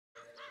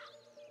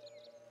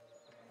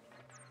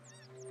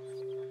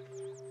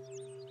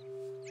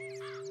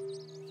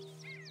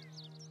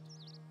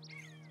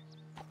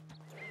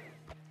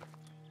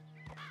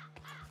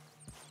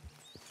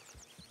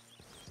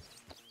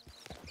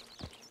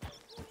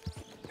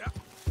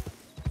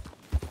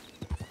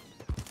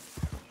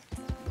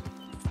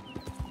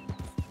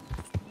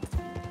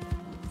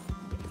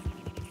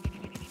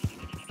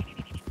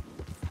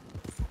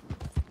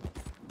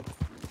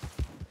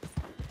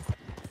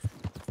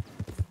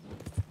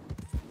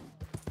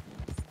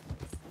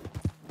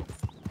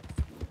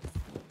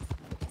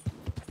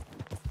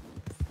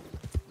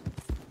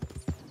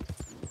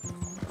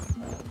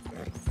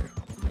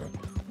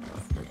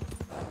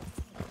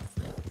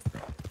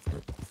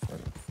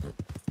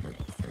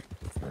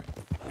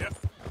Yep.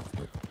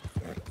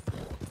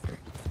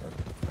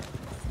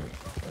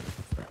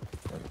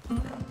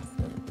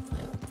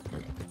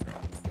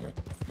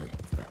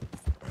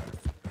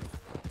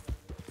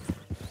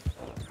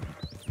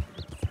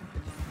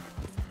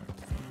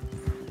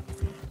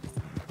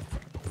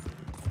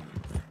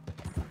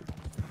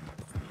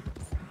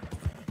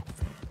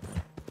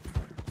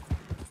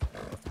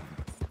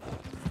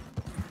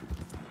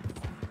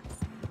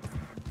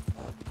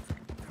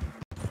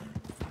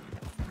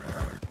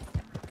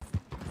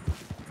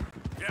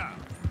 Yeah.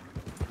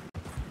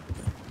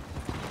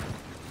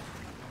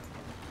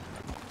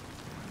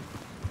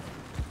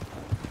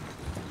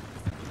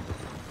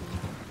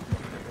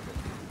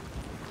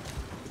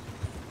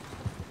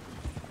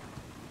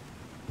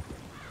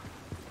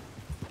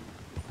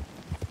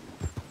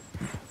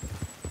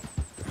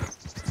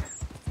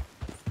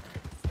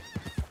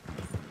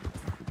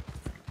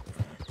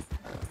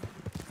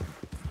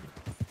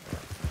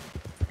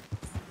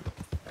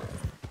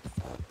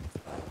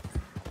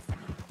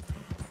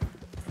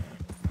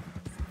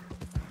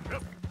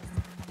 Yep.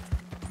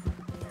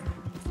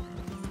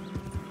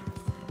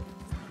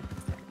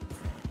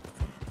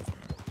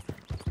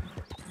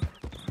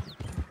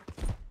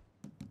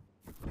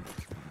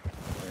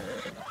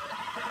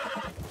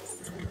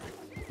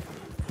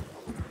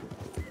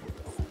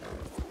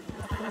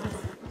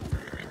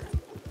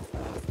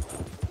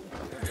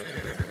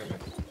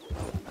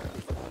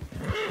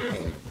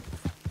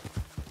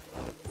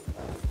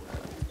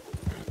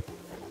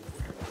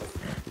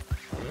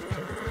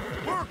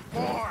 Work,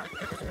 boy!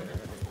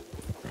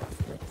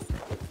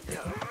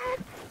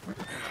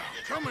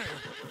 Come here.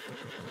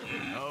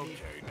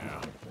 Okay,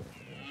 now.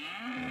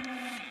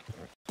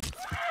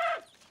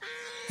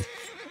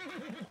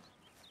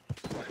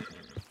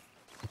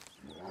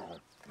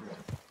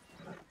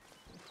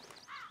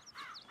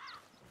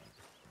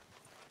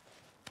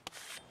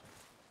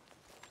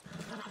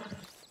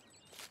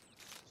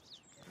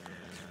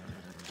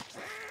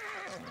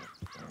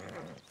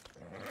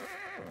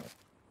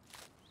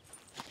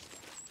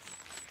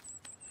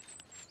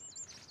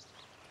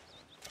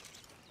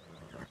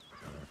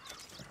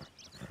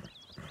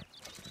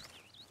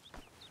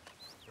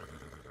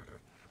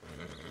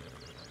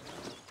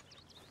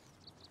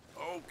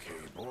 Okay,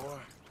 boy.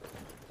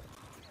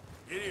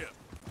 Giddy up.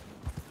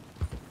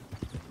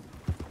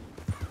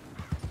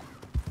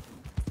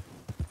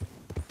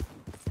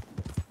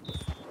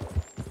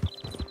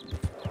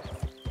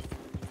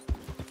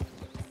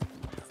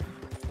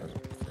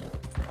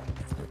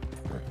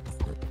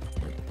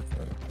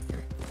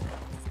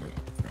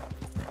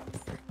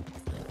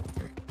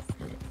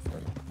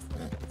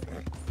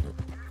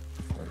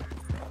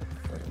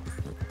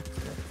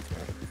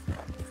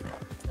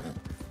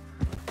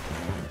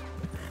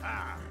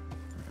 Ah!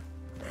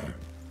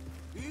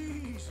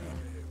 Easy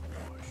there,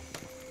 boy.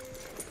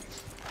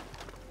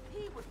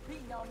 He was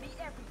beating on me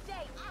every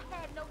day. I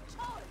had no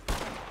choice.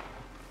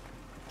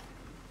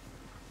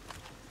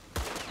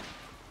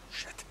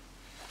 Shit.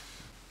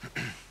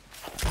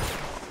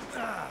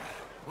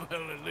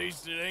 Well, at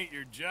least it ain't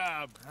your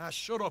job.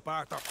 Shut up,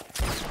 Arthur.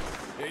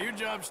 Yeah, your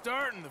job's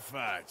starting the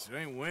fights. It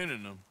ain't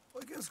winning them.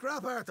 I can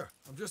scrap, Arthur.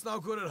 I'm just no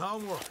good at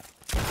homework.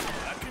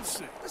 I can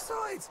see.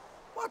 Besides,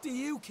 what do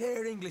you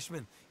care,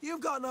 Englishman?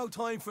 You've got no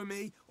time for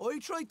me. I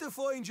tried to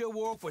find you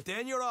work, but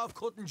then you're off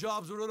cutting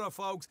jobs with other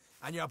folks,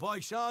 and your boy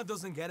Sean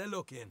doesn't get a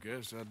look in.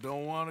 Guess I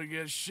don't want to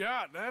get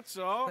shot, that's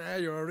all.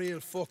 You're a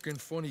real fucking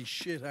funny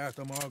shit,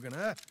 Arthur Morgan,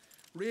 huh?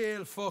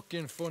 Real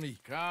fucking funny.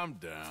 Calm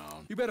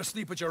down. You better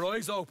sleep with your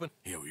eyes open.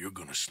 Yeah, well, you're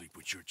gonna sleep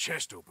with your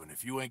chest open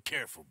if you ain't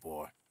careful,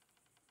 boy.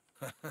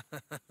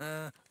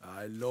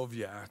 I love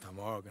you, Arthur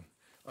Morgan.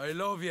 I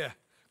love you.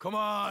 Come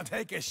on,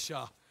 take a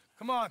shot.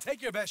 Come on,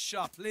 take your best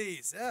shot,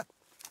 please, eh?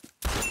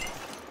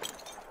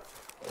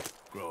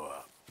 Grow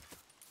up.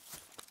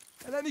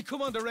 And let me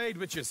come on the raid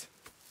with yous.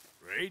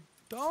 Raid?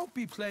 Don't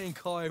be playing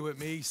coy with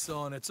me,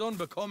 son. It's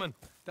unbecoming.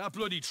 That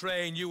bloody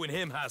train you and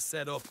him has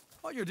set up.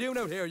 What you're doing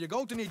out here, you're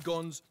going to need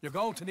guns, you're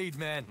going to need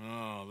men.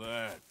 Oh,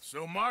 that.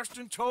 So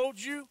Marston told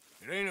you?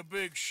 It ain't a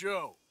big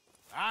show.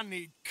 I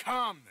need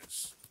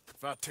calmness.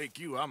 If I take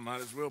you, I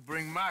might as well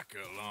bring Micah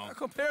along. Now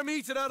compare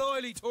me to that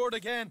oily turd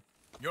again.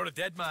 You're a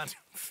dead man.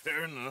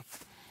 Fair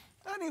enough.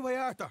 Anyway,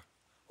 Arthur,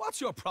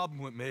 what's your problem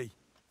with me?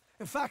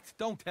 In fact,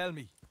 don't tell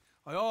me.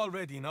 I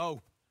already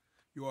know.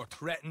 You're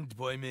threatened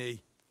by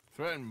me.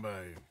 Threatened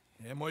by you.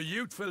 Yeah, my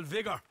youthful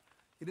vigor.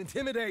 It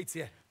intimidates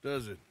you.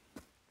 Does it?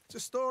 It's a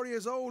story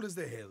as old as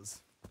the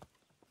hills.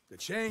 The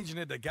changing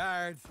of the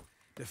guard,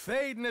 the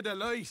fading of the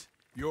light.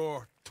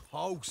 You're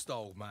toast,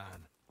 old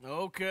man.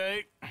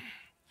 Okay.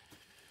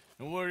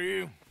 And what are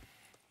you?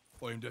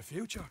 I'm the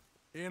future,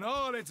 in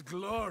all its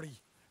glory.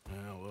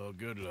 Well,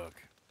 good luck.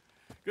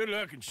 Good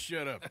luck and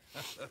shut up.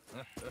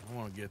 I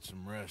want to get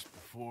some rest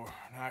before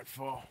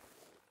nightfall.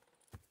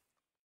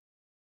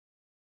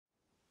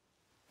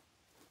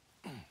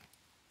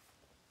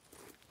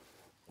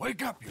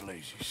 Wake up, you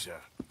lazy son.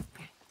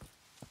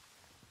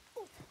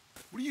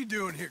 What are you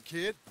doing here,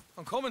 kid?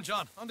 I'm coming,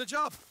 John. On the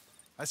job.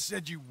 I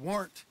said you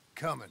weren't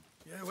coming.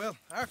 Yeah, well,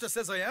 Arthur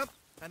says I am.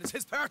 And it's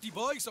his party,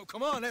 boy, so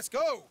come on, let's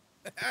go.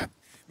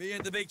 Me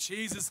and the big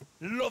cheeses,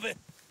 love it.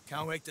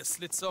 Can't wait to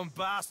slit some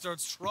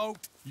bastard's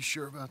throat. You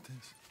sure about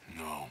this?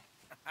 No.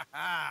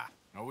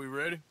 Are we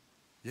ready?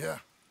 Yeah.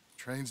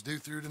 Train's due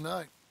through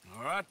tonight.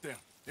 All right, then.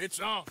 It's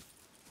on.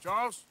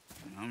 Charles?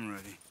 I'm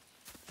ready.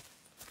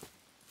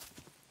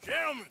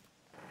 Gentlemen,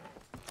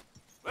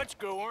 let's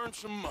go earn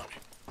some money.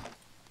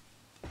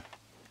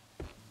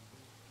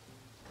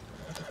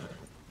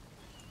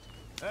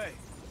 Hey,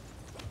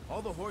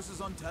 all the horses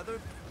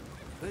untethered?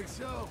 Think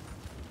so?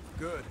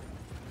 Good.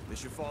 They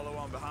should follow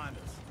on behind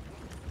us.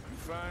 You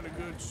find a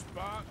good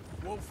spot,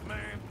 Wolfman?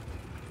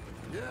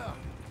 Yeah.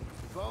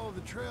 Follow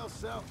the trail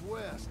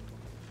southwest.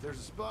 There's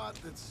a spot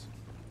that's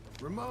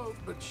remote,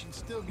 but should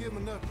still give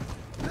them enough.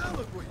 Now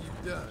look what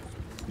you've done.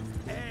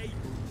 Hey,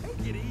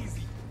 take it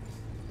easy.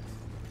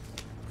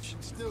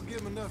 Should still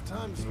give them enough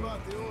time to spot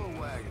the oil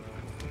wagon.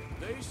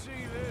 They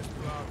see this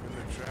blocking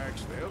the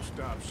tracks, they'll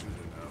stop soon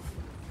enough.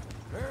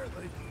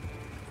 Apparently,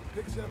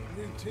 picks up a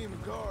new team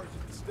of guards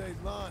at the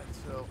state line,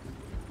 so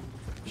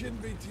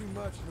shouldn't be too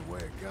much in the way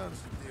of guns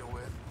to deal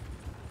with.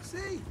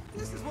 See,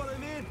 this is what I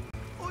mean.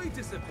 I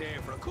disappear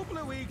for a couple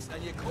of weeks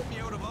and you cut me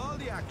out of all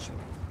the action.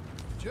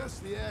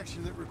 Just the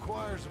action that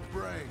requires a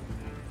brain.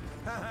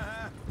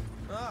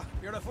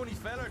 You're a funny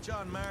feller,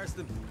 John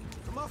Marston.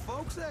 From what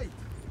folks say,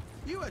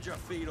 you had your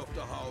feet up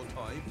the whole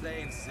time,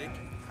 playing sick,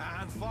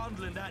 and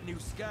fondling that new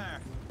scar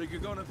like you're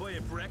gonna buy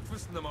a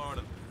breakfast in the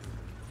morning.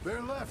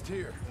 They're left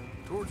here,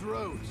 towards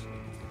Rhodes.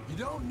 You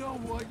don't know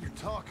what you're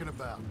talking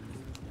about.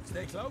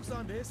 Stay close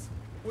on this.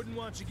 Wouldn't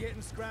want you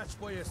getting scratched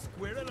by a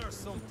squirrel or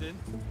something.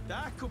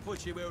 That could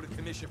put you out of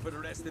commission for the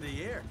rest of the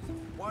year.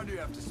 Why do you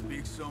have to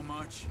speak so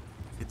much?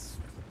 It's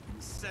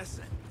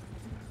incessant.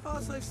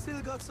 Cause I've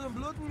still got some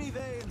blood in me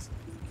veins.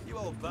 You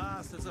old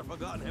bastards have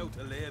forgotten how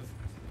to live.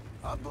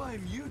 I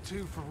blame you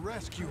two for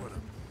rescuing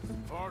them.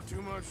 Far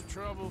too much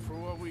trouble for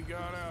what we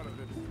got out of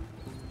it.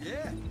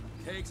 Yeah,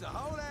 takes a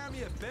whole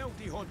army of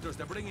bounty hunters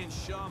to bring in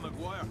Sean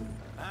McGuire.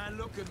 And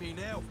look at me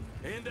now,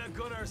 in the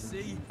gunner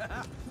sea.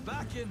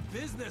 Back in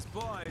business,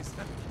 boys.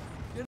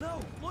 You know,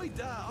 my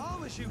dad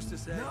always used to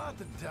say... Not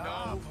the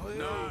dog, please.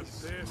 Not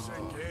this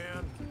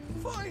again.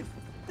 Fine,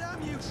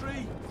 damn you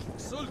three.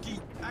 Sulky,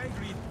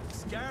 angry,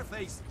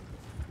 Scarface.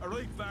 A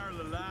right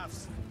barrel of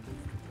laughs.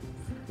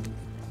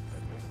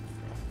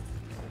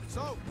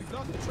 So, we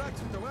block the tracks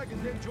with the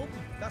wagon, then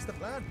jumping. That's the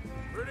plan.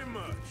 Pretty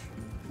much.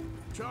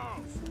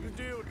 Charles, you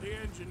deal with the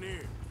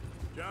engineer.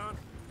 John?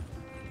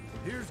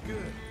 Here's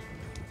good.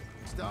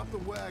 Stop the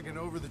wagon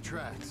over the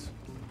tracks.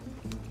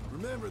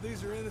 Remember,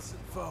 these are innocent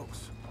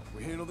folks.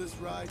 We handle this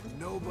right,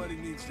 nobody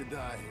needs to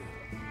die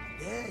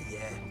here.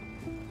 Yeah.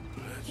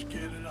 Let's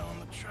get it on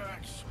the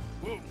tracks.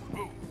 Whoa,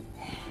 whoa.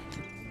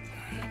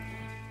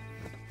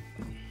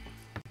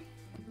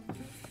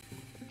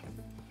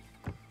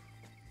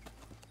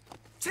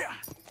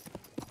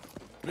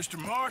 Mr.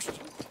 Marston,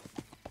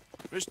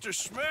 Mr.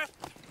 Smith,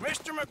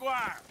 Mr.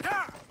 McGuire,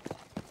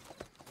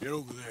 get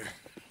over there.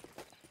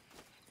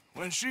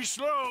 When she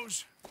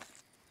slows,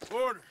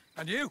 order.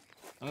 And you?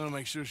 I'm gonna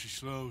make sure she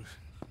slows.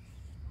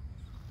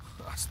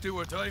 I'll do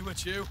or die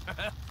with you.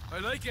 I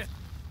like it.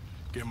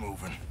 Get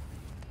moving.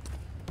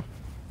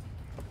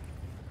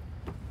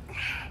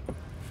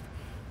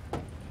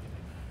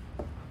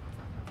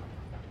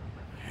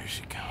 Here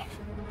she comes.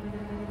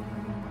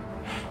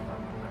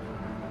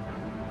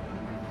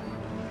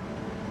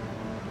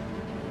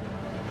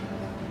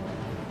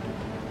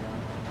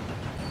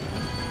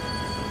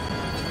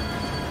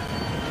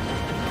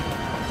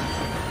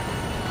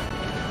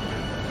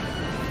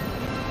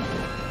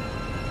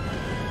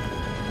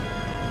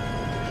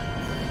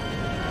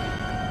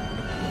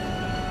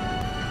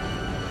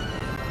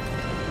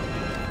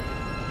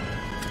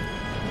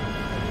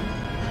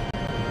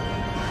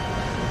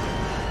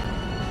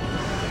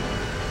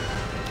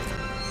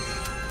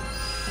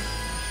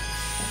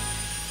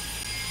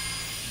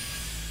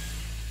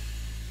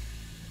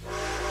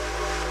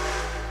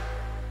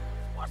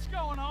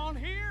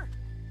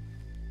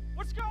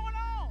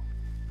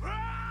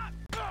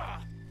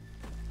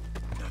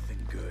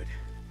 Nothing good.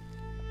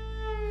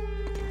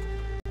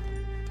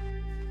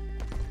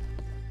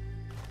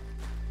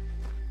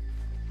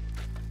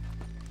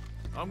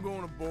 I'm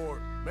going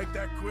aboard. Make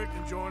that quick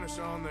and join us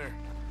on there.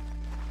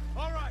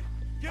 All right,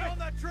 get on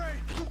that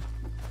train.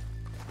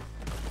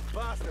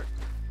 Bastard.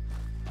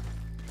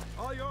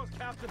 All yours,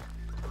 Captain.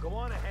 Go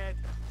on ahead.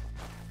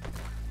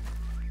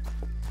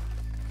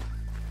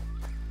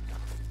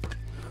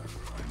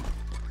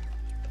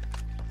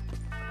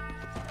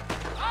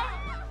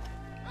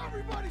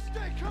 Everybody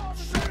stay calm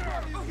and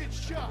nobody will get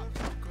shot.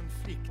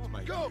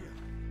 Go.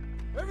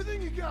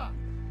 Everything you got.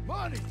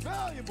 Money,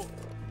 valuable.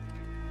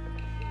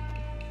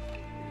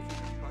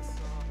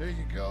 There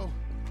you go.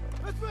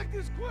 Let's make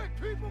this quick,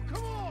 people.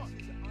 Come on.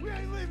 We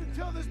ain't leaving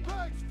till this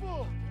bag's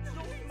full.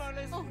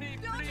 Don't help me!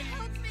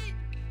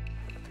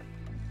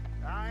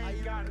 I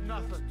ain't got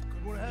nothing.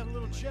 You want to have a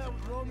little chat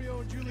with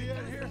Romeo and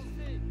Juliet here?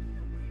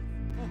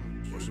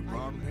 What's the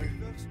problem here?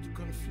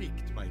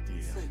 Conflict, my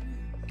dear.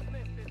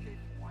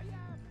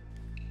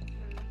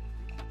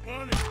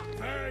 Money,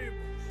 valuables.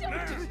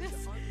 Don't do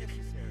this.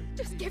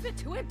 Just give it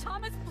to him,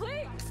 Thomas,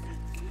 please.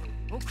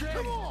 Okay.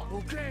 Come on.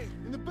 Okay.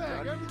 In the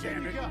bag,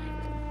 everything you got.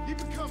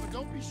 Keep it coming.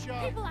 Don't be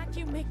shy. People like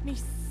you make me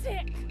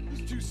sick.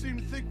 These two seem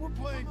to think we're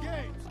playing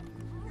games.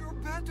 You're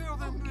better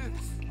than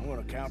this. I'm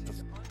gonna count the...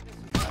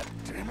 God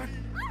damn it.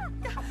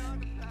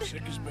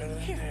 Sick is better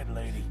than dead,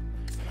 lady.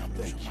 And I'm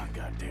losing my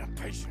goddamn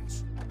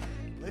patience.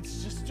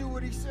 Let's just do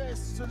what he says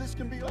so this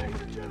can be over.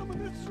 Ladies and gentlemen,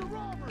 this is a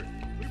robbery.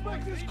 Let's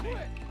make this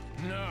quick.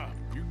 No,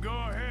 you go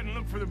ahead and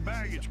look for the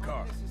baggage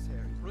car.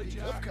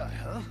 Tough guy,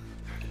 huh?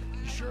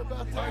 You sure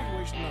about Why are that? you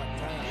wasting my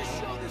time? You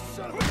show this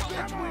son of a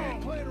bitch we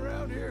ain't playing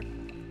around here.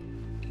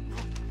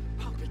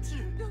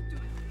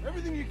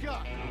 Everything you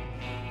got.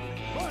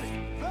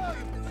 Money,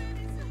 valuables.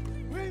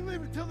 We ain't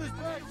leaving till this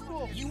bag's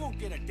full. You won't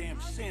get a damn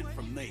cent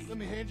from me. Let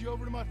me hand you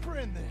over to my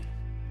friend then.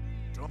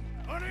 Don't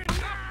put it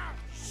down,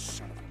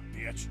 son of a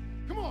bitch.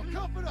 Come on,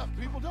 cuff it up,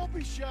 people. Don't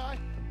be shy.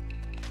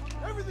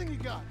 Everything you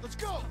got. Let's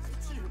go.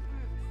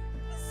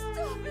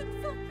 Stop it,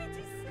 for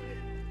pity's sake.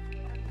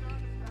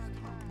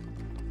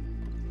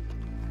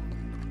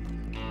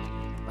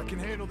 I can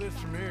handle this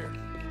from here.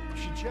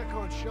 You should check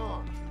on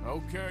Sean.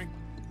 Okay.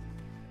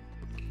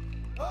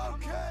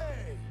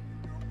 Okay.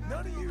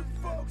 None of you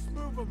folks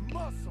move a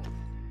muscle.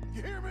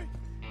 You hear me?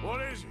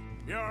 What is it?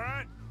 You all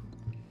right?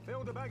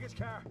 Fill the baggage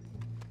car.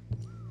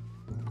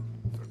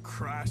 For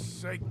Christ's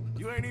sake,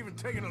 you ain't even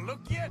taken a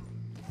look yet?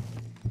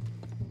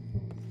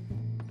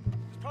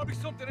 There's probably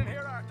something in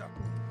here, Arthur.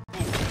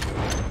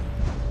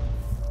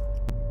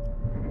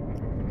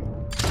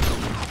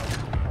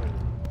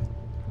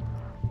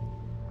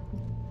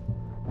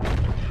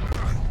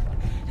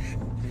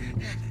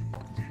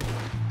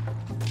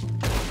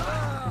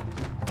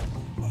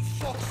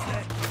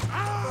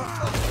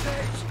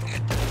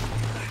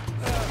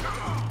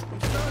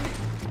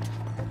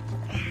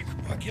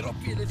 Get up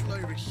here, this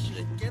Irish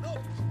shit. Get up.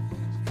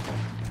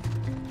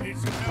 Need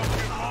some help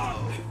here,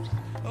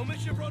 boy. I'll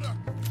miss your brother.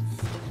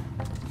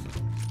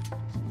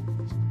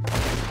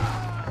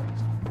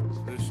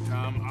 This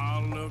time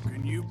I'll look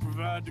and you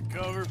provide the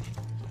cover.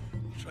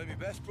 Try my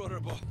best, brother,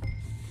 but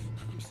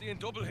I'm seeing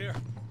double here.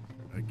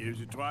 That gives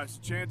you twice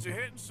the chance of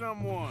hitting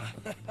someone.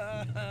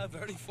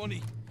 Very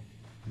funny.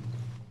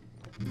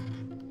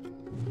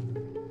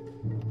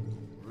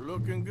 We're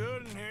looking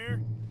good in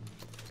here.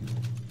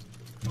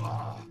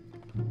 Oh,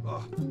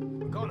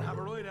 I'm gonna have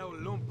a right out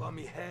lump on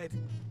me head.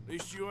 At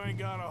least you ain't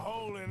got a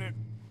hole in it.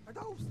 Are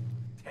those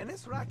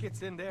tennis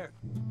rackets in there?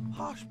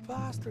 Posh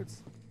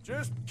bastards.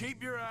 Just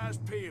keep your eyes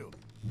peeled.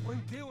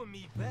 I'm doing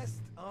me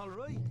best, all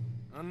right.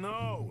 I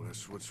know,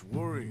 that's what's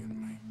worrying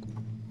me.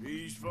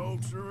 These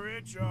folks are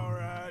rich, all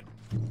right.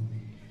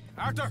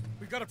 Arthur,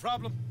 we've got a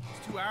problem.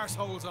 There's two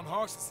arseholes on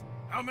horses.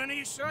 How many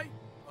you say?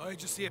 I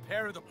just see a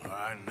pair of them. All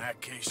right, in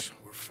that case,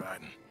 we're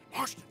fighting.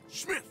 Marston,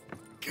 Smith,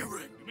 get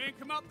ready. You men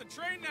come out the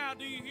train now,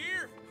 do you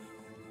hear?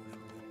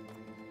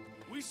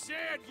 We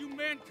said you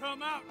men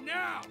come out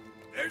now.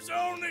 There's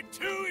only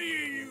two of you,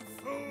 you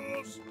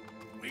fools.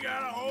 We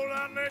got a whole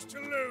lot less to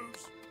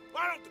lose.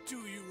 Why don't the two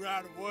of you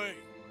ride away?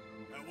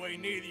 That way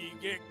neither you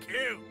get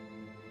killed.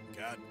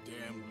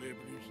 Goddamn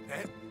liberties.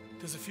 Eh?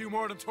 There's a few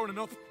more of them turning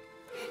up.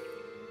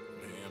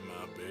 Man,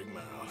 my big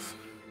mouth.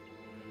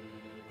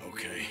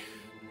 Okay,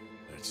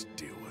 let's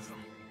deal with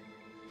them.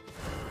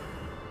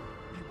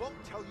 He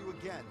won't tell you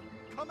again.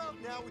 Come out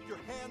now with your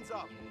hands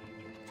up.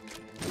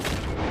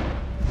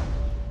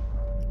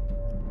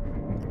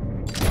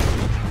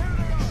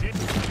 Shit.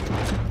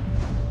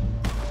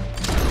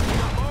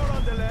 More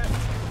on the left.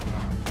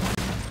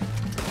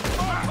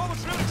 More coming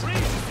through the trees.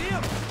 You see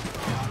him?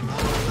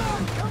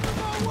 Coming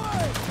my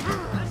way!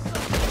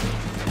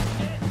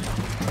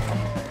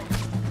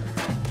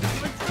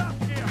 We're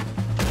trapped here.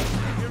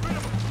 Get rid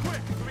of them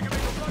quick so we can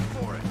make a run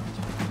for it.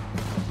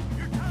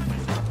 Your time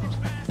is up, you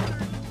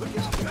bastard. Look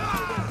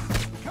out!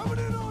 Coming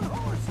in on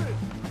horses!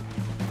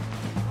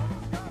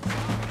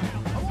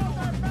 I want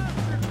that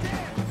bastard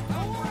dead! I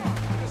want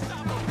him!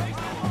 Stop him, face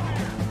that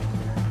fire.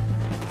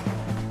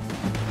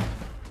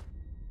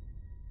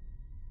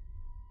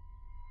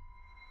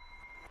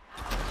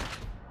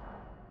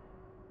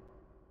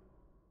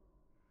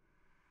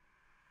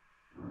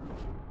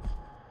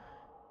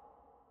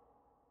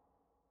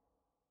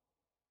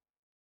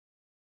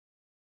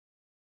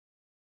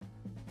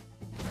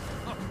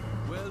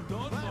 Well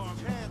done, Last Mark.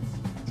 chance.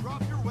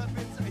 Drop your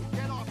weapons and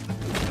get off the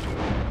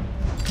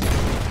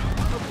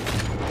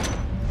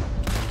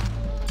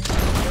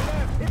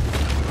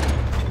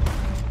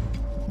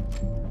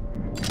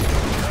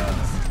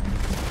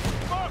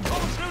Mark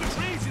coming through the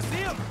trees. You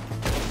see him?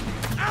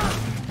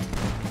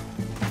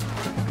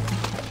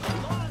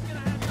 Law's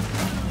gonna have your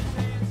blood on his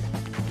hands.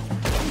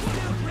 He's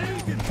still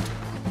breathing.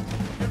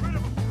 Get rid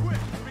of him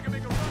quick so we can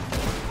make a run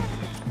for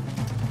it.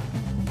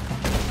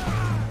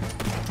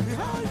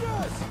 Behind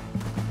us!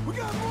 We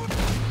got more...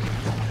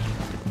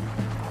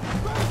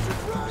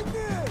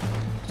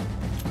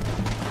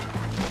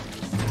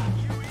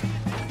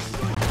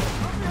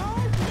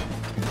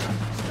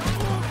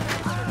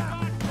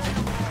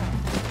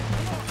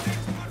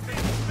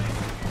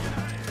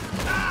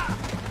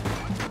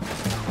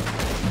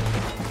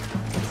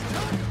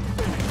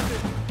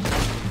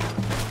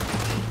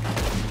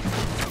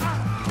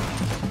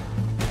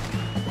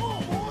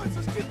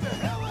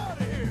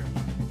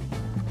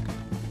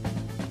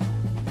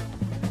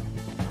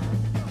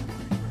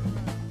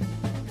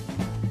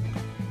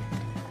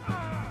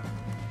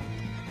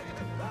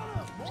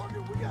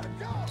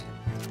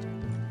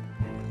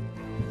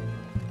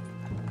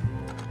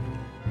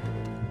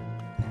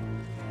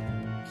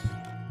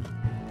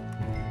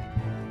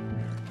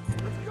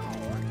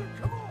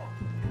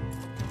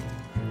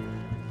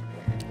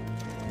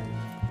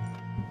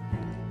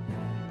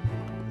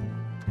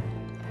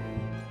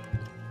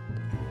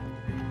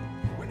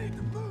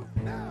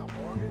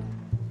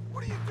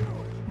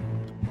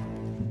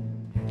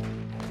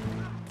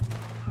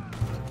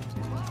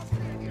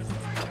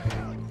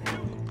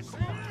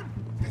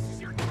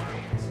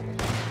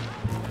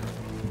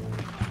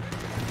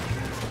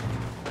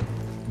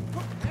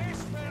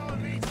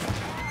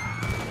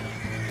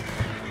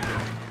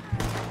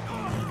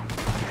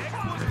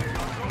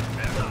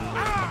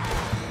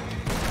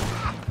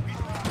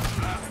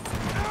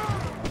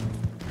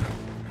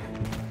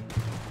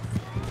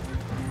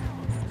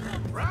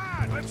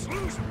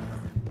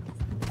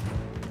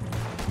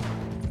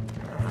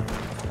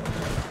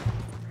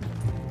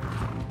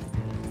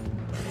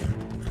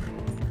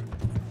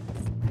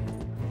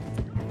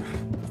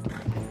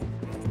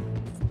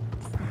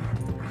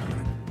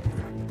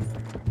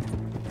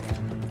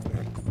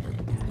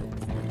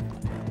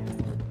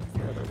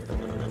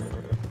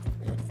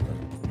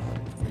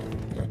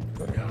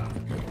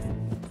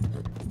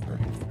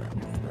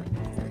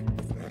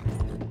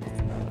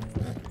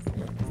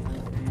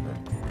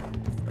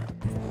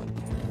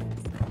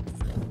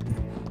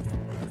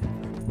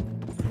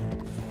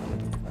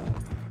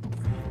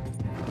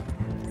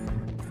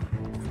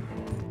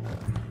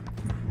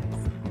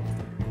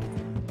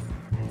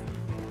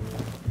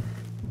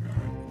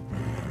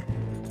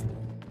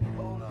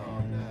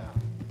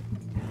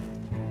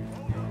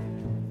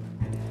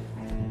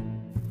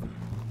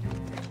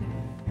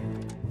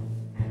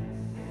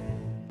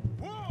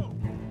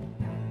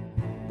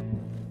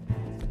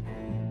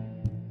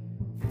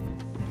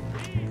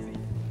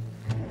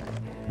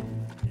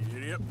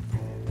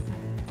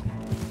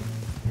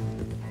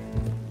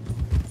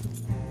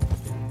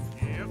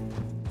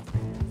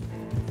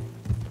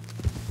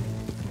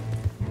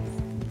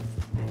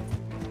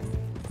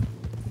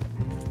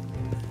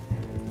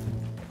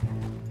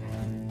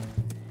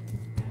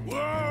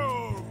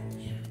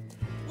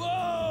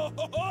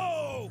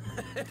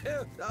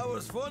 That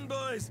was fun,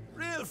 boys.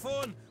 Real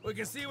fun. We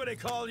can see what they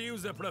call you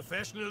the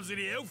professionals in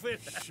the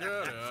outfit.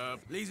 Shut up.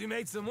 At least we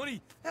made some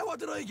money. Hey, what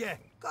did I get?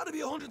 Gotta be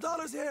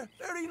 $100 here.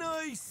 Very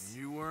nice.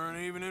 You weren't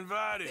even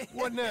invited.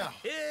 What now?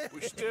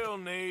 We still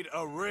need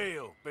a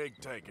real big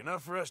take,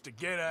 enough for us to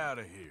get out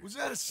of here. Was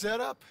that a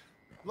setup?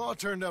 Law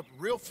turned up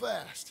real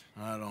fast.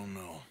 I don't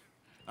know.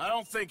 I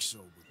don't think so,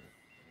 but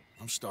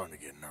I'm starting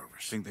to get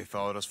nervous. Think they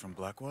followed us from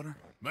Blackwater?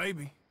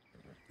 Maybe.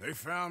 They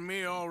found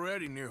me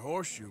already near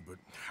Horseshoe, but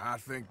I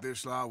think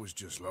this lot was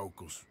just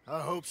locals.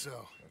 I hope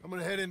so. I'm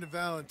gonna head into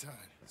Valentine,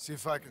 see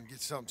if I can get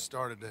something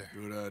started there.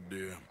 Good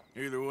idea.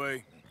 Either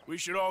way, we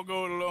should all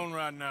go it alone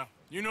right now.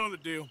 You know the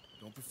deal.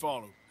 Don't be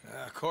followed.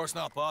 Of course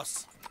not,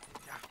 boss.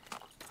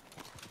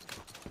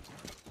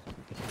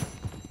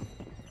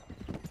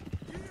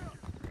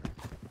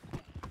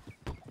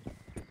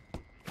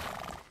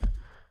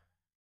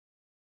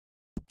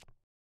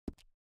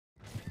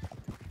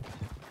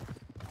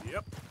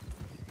 Yep.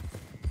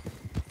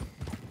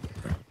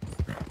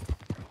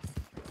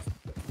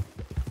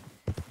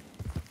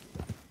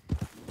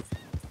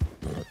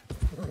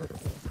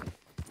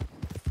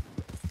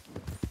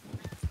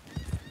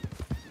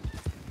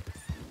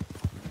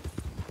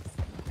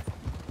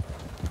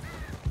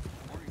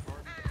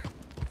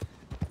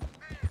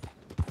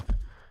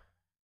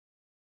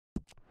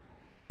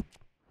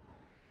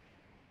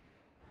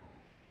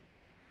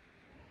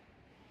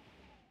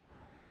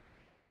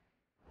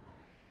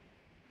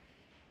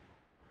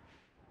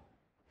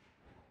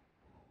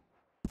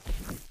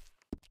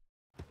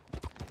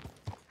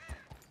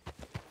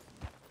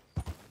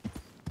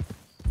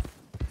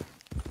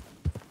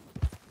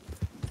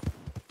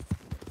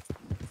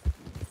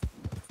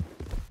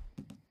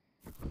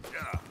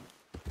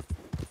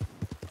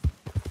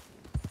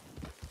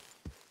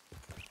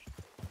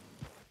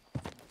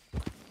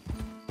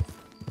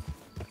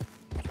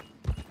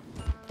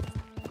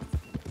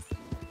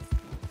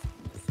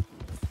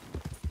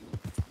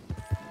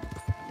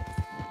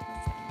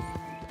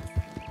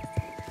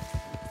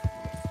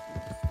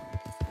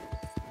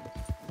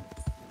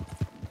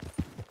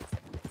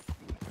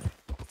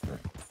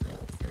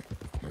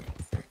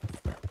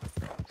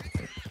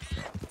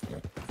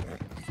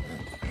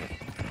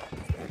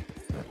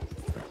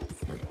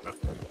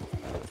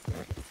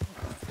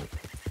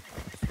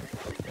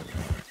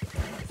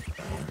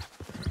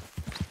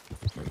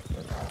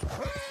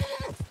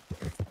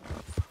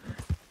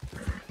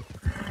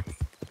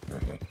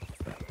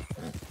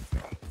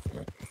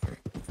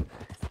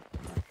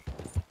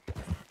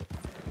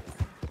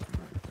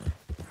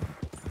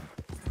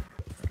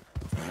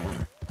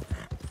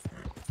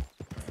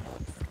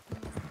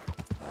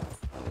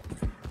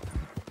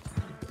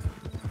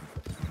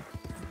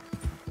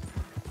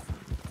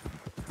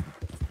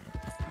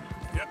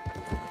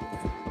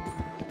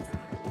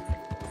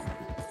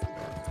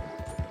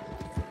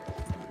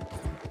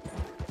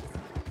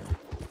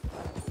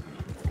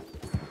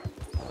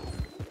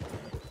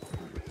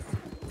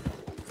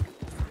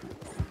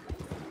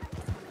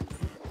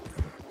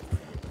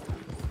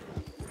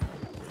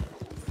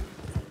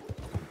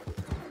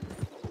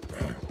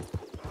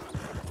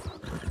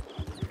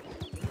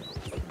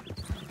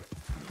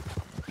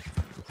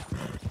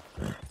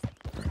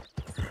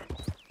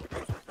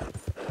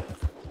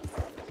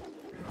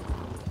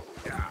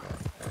 Yeah.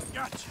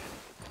 Gotcha.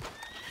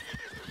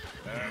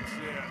 That's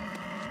it.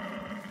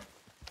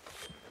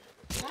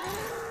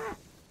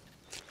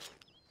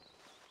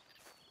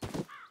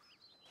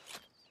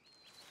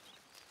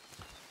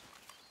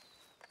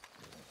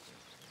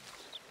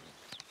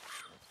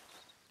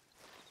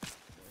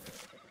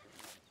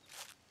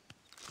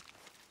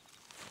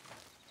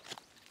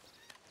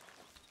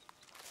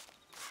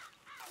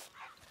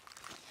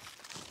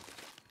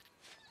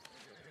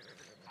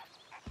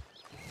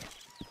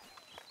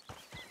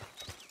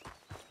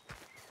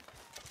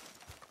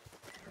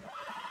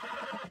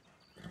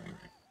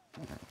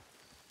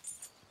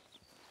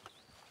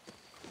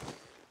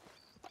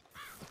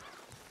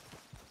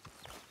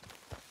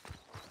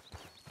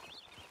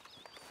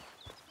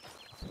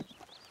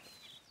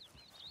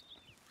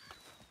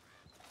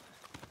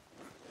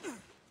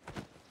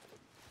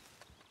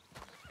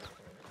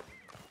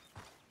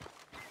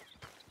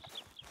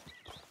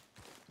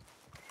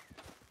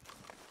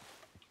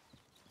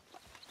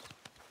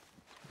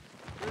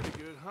 Pretty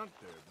good hunt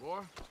there, boy.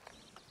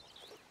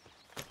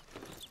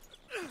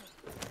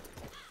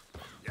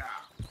 Yeah.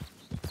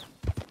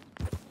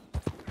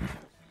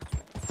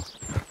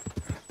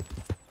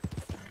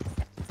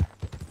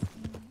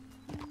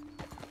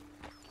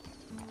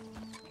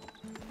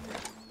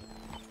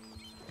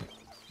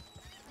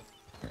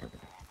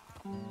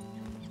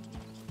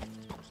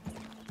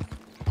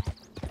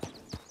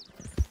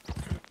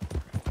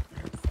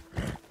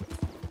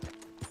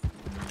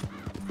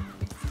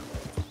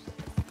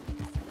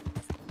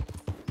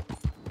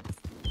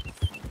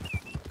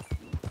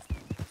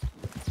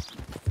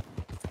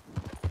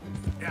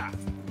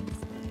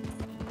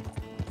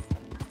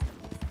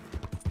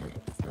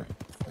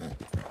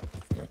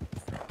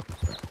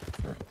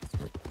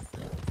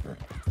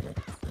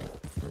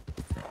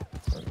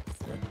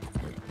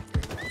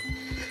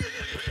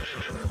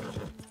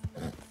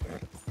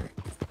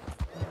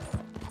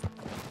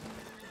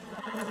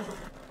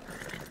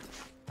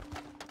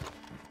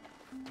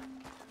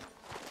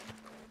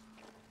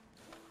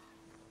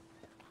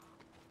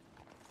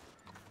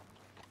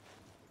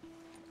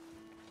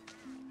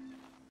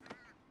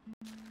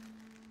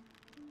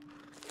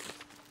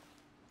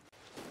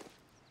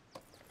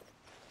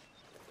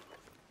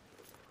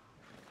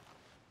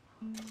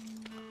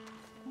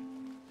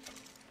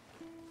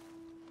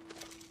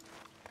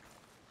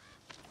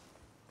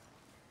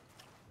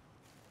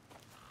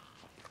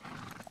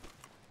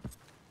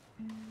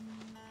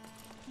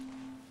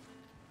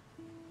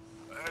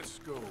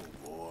 go,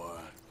 boy.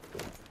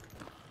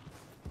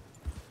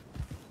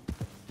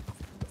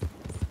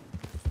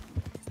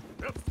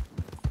 Yep.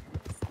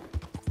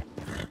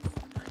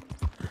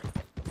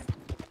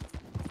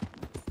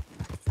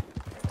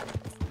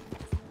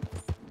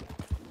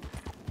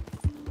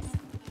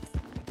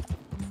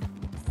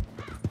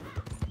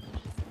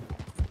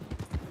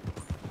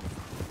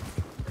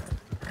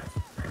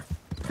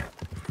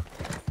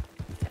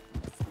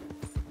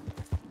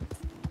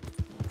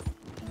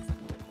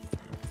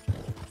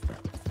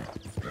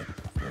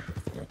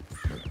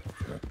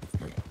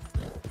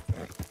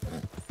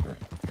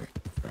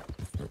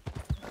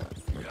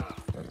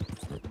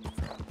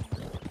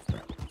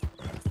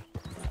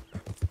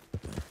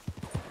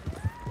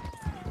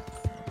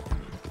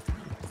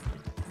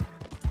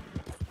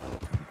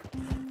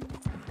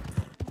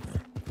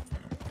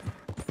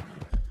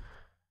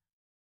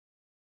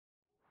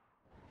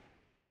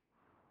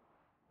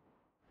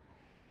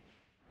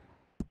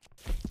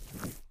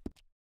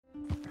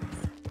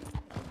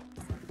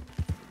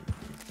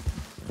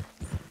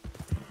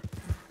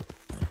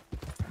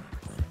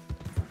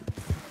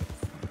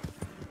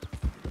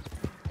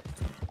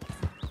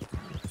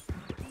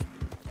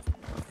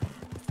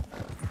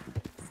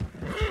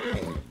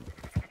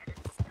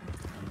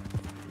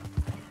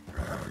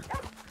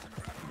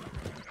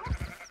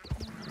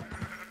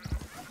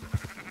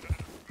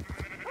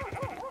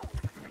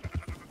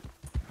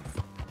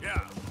 Yeah.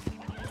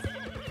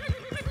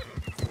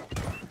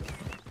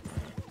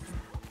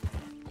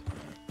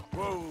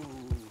 Whoa,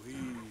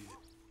 he's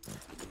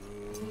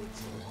good.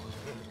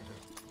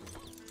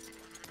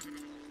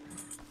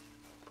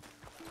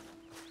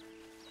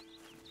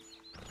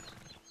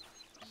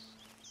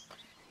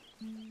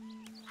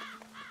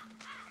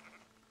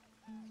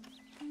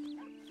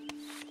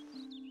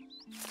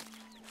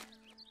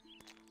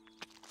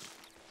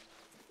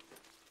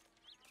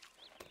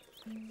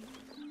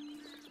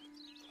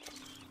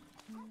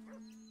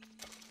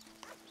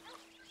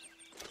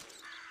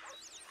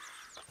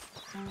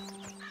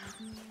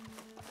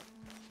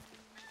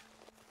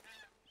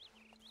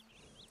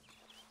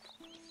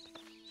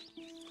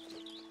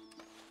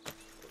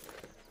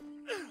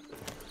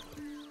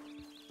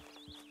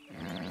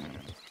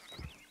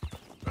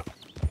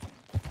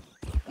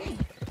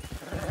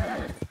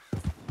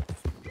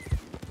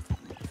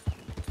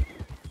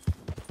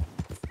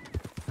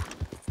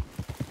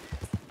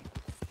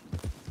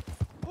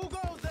 Who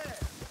goes there?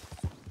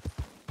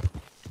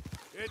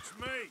 It's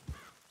me.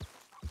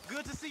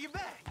 Good to see you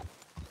back.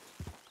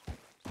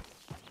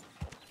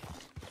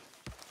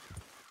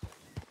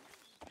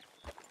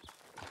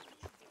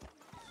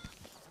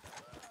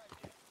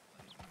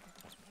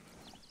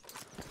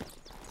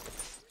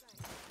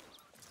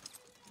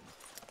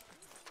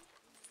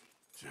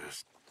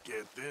 Just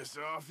get this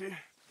off you.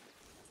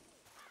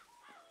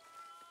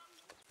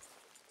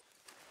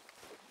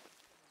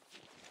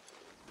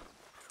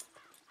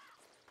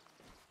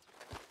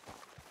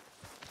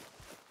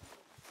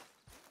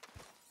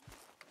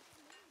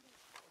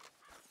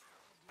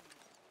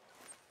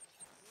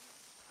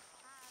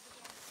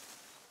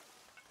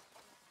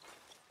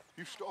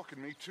 You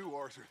stalking me too,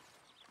 Arthur.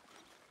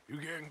 You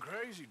getting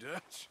crazy,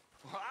 Dutch?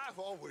 Well, I've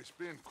always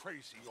been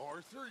crazy,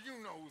 Arthur.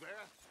 You know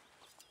that.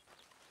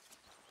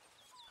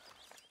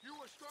 You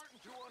were starting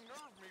to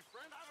unnerve me,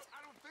 friend.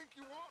 I don't think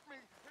you want me.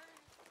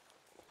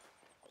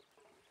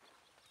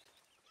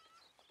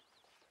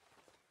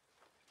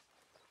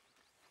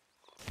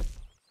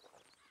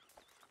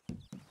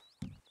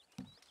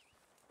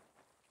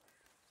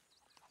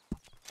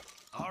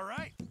 All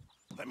right.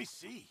 Let me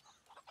see.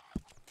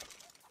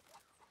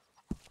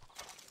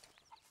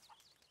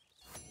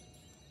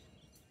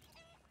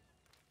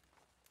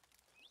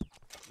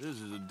 This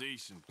is a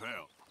decent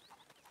pelt.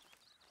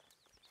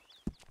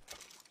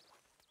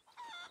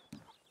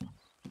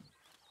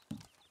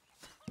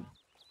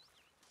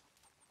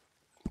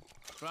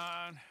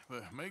 Fine,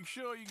 but make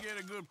sure you get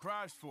a good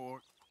price for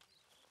it.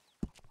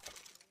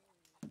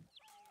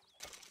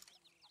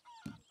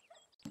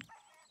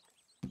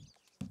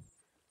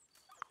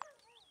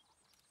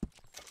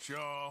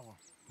 Sure,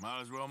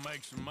 might as well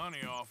make some money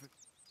off it.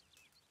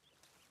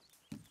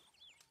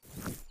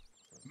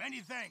 Many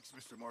thanks,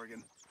 Mr.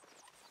 Morgan.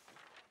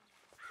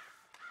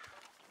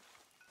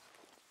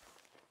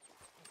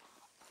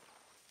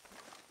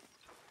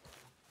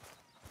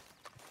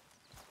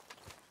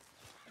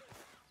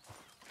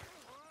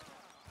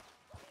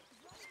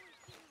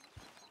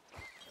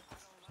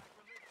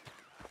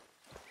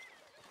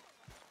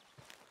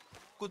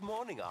 Good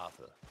morning,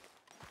 Arthur.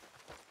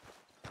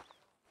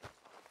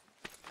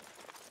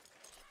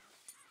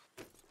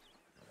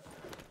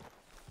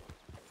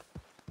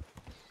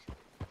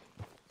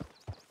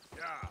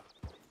 Yeah.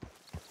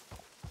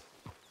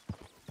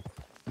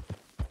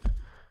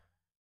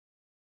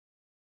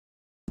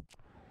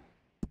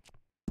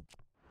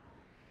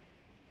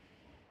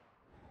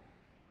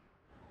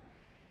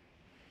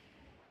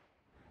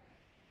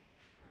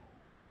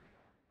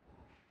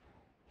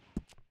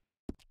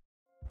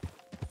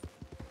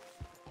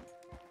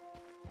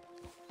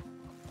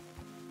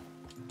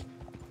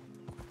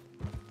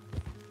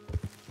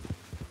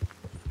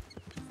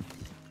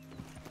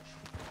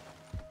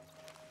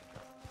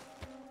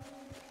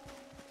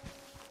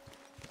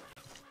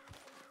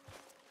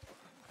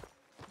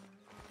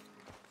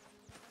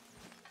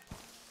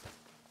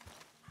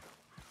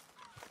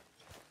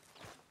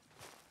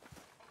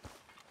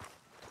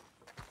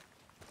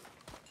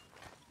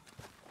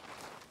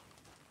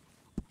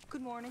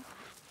 Good morning.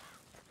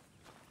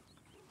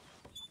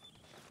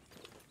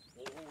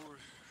 Wars,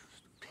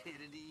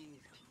 stupidity,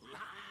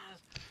 lies.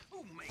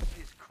 Who makes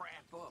this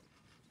crap up?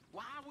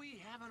 Why are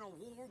we having a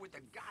war with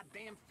the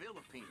goddamn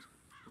Philippines?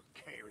 Who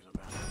cares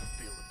about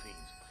the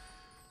Philippines?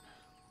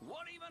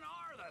 What even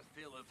are the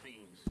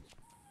Philippines?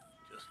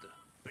 Just the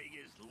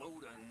biggest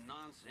load of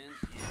nonsense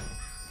yet.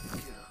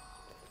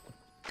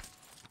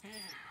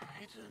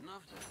 It's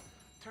enough to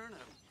turn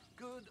a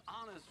good,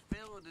 honest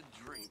fella to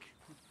drink.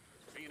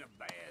 Being a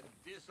bad,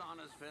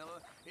 dishonest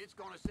fella, it's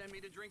gonna send me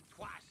to drink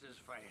twice as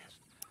fast.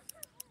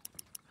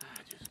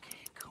 I just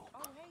can't cope.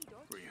 Oh, hey,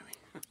 Dorothy. Really.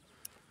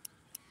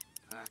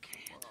 I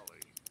can't.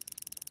 Molly.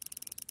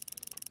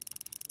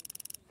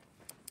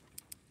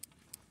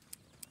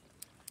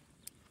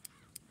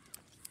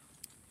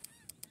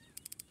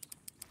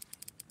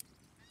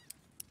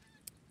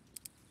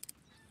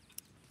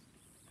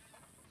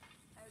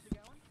 How's it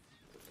going?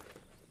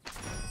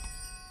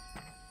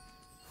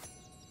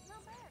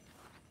 Not bad.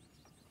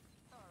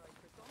 All right,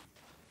 Crystal.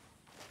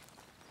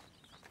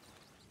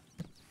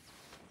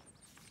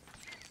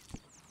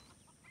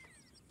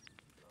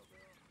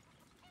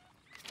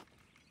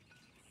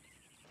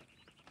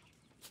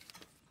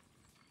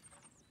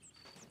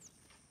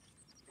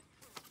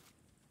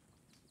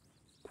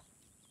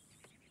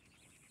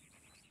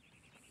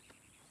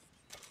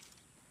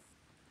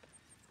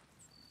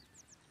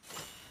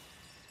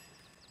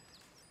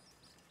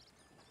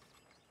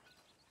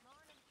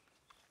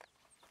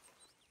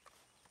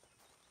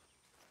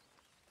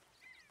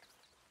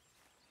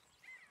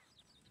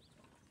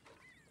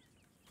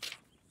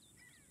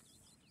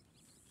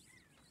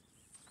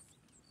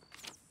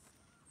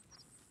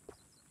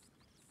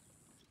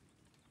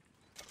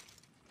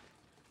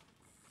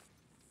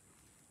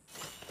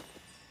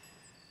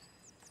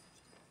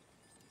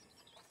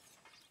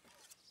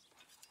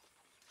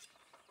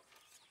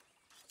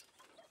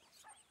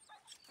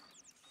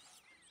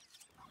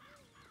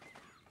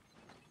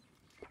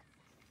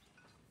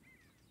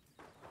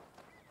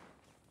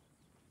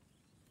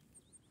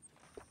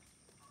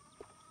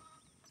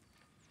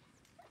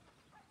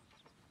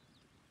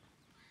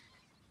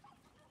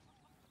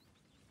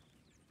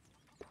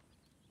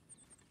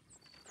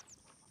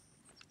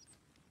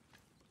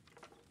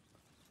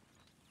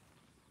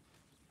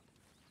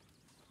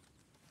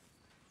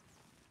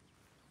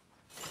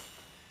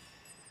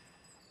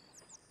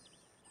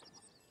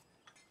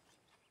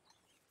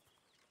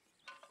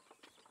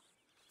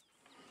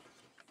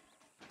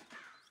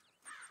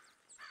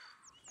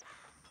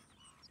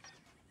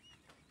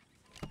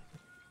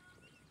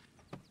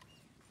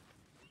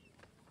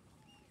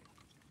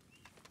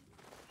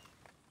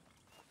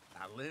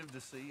 I live to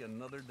see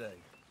another day.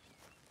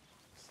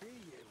 See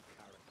you,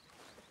 Karen.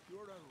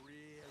 You're a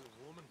real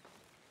woman.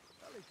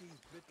 I like these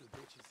little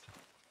bitches.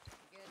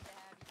 Good to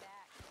have you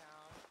back,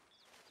 Tom.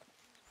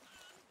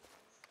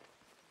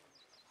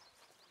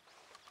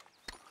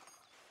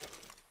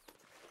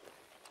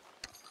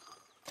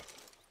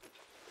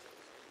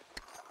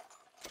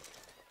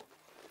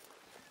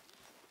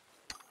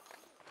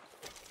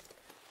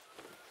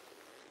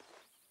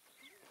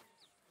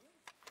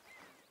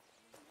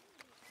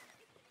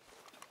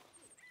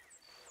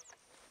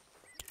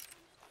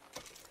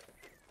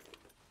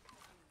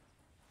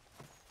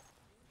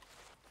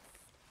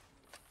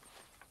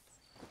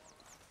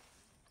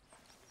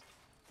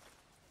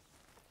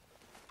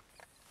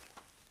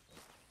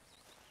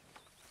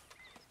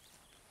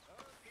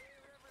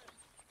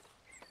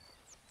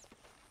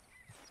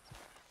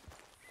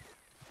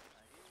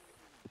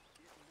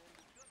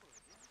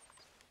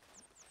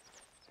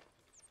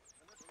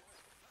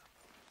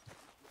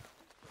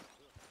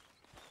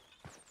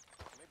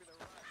 Maybe they're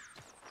right.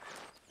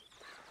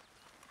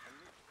 I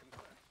need to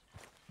confess.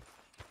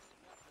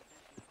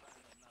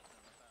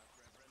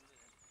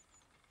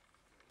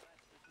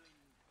 That's between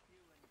you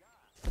and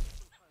God.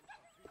 Sometimes I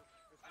feel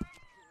as if he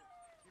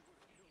cared, he would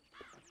have killed me years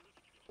ago.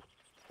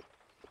 It's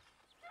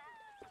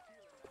a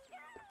feeling that can never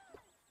be.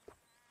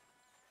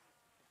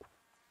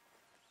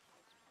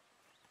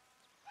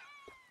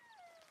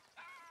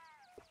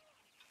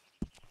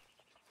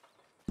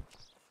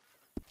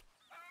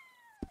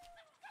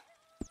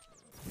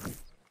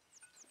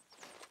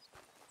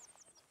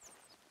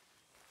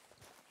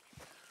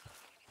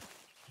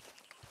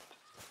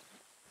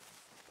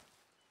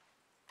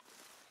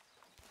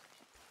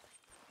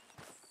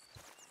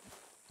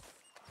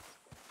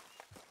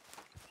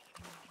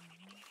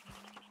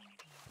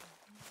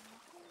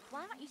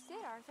 Why don't you sit,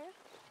 Arthur?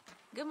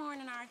 Good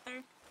morning,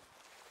 Arthur.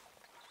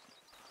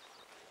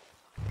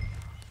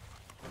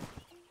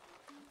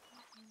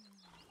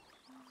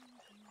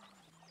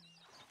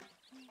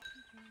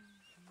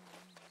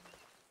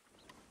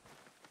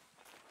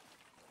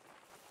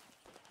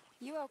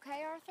 You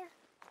okay, Arthur?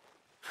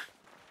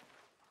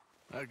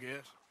 I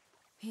guess.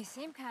 You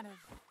seem kind of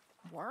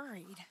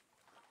worried.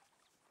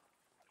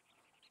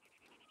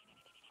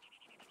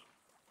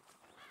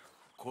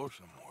 Of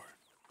course I'm worried.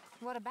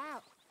 What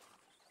about?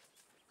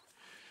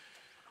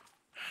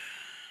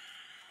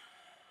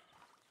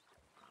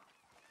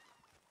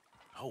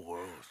 The whole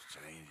world's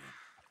changing.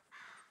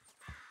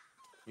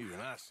 Even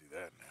I see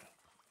that now.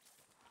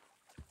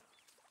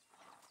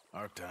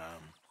 Our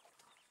time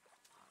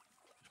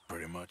is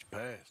pretty much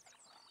past.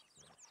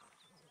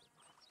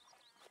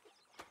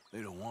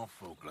 They don't want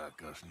folk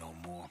like us no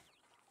more.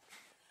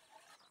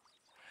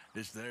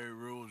 This very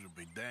rules will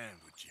be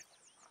damned with you.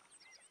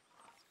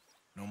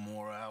 No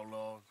more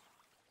outlaws.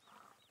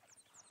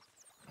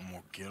 No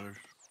more killers.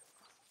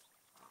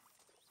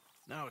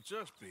 Now it's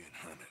us being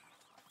hunted.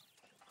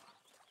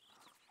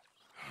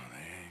 Oh,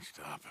 they ain't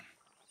stopping.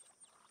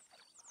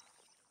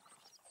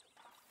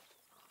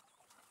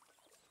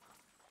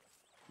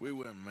 We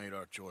went and made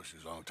our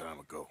choices a long time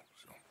ago,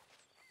 so...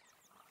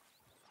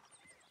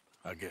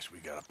 I guess we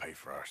gotta pay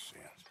for our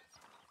sins.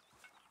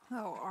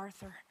 Oh,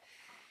 Arthur.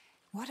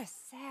 What a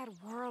sad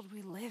world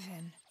we live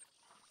in.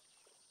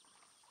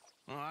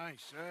 Well, I ain't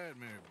sad,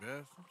 Mary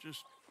Beth. I'm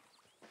just...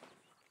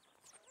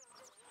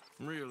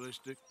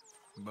 realistic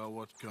about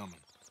what's coming.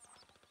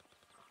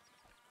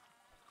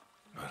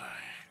 But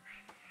I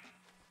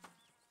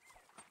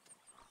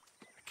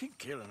keep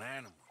killing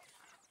animals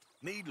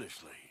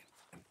needlessly.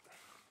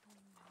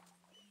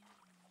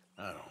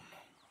 I don't know.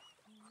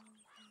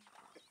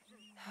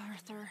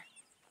 Arthur.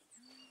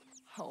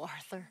 Oh,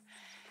 Arthur.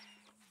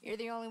 You're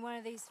the only one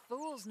of these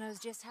fools knows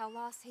just how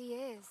lost he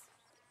is.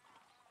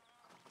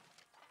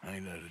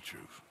 Ain't that the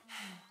truth?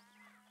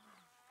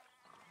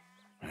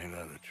 Ain't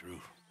that the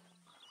truth?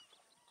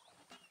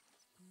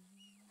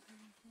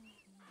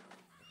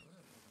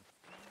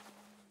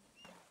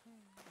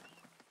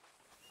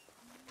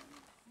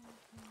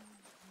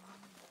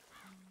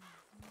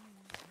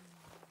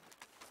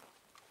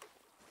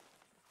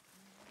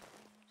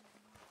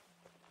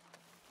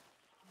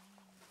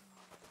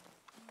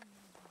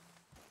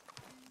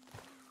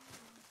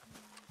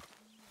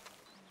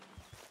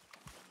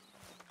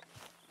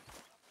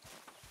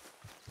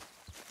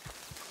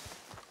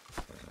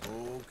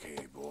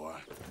 Okay, boy.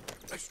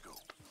 Let's go.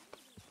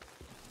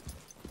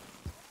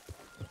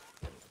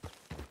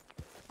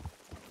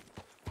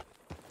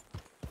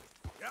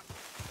 Yep.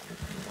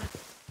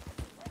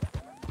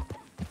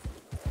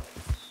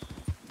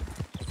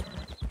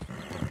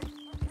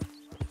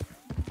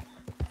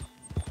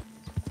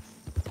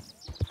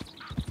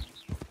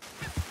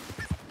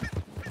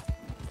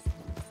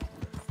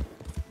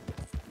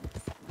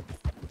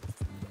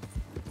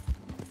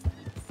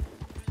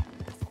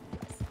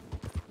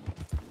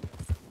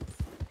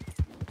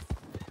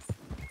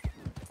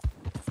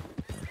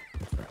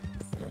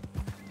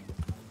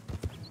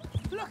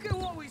 Look at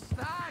what we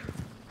snagged!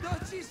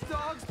 Dutchie's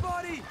dog's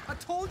body! I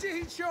told you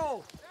he'd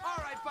show! All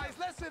right, boys,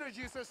 let's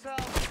introduce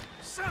ourselves.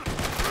 Son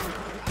of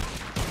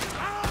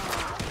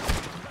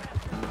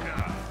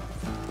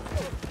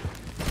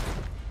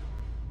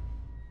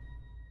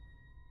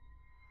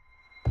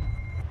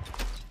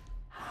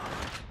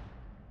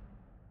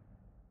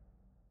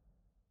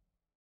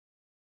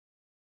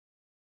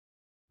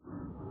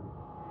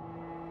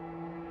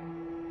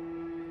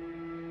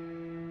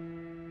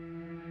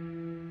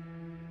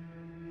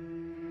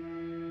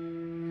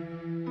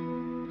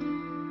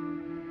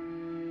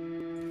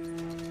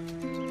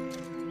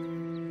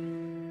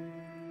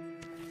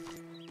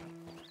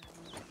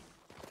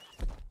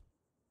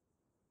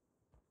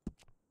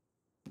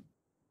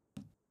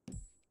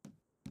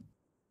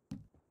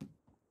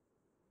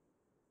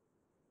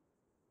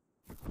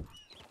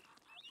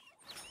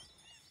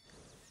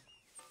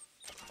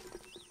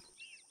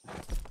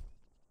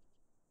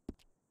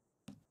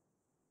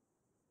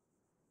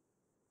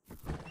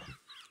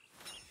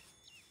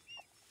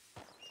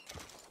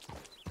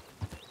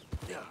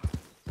Yeah.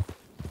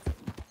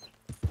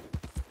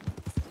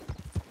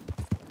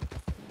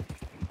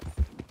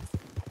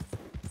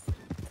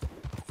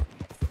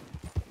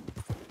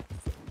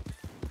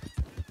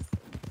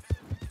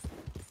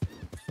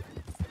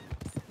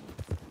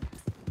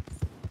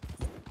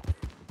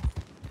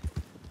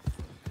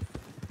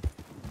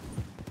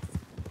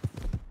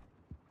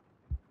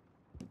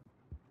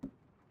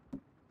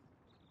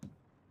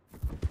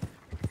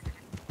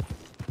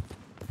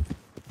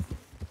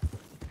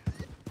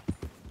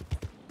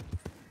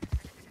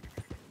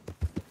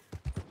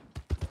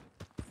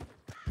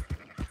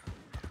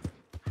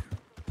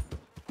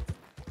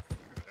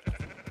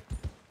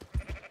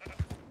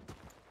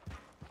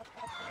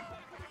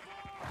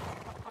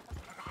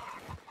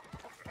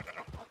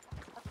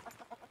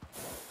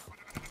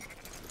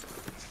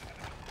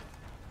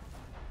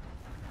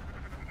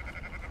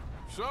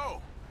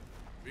 So,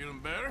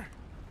 feeling better?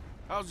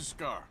 How's the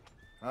scar?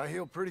 I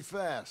heal pretty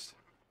fast.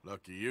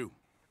 Lucky you.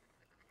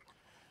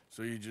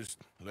 So you just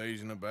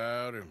lazing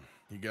about, or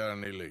you got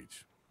any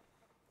leads?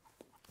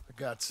 I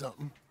got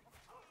something.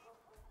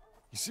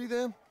 You see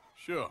them?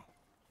 Sure.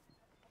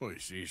 Well, you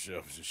see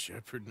yourself as a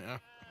shepherd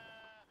now?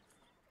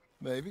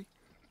 Maybe.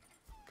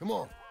 Come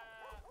on.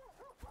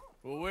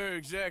 Well, where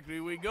exactly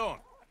are we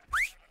going?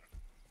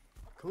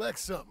 Collect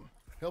something.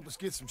 Help us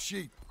get some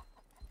sheep.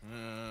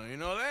 You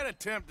know, that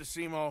attempt to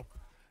seem all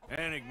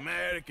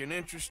enigmatic and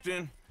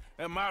interesting,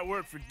 that might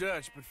work for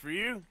Dutch, but for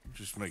you, it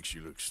just makes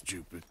you look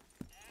stupid.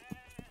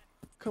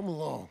 Come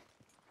along.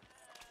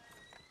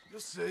 You'll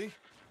see.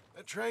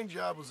 That train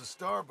job was a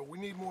start, but we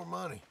need more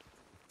money.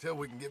 Till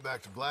we can get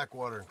back to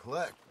Blackwater and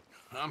collect.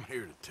 I'm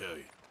here to tell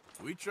you.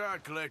 We try to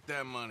collect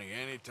that money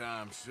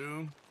anytime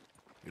soon,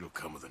 it'll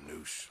come with a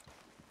noose.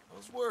 I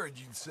was worried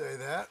you'd say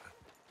that.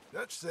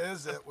 Dutch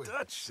says that we...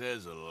 Dutch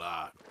says a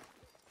lot.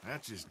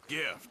 That's his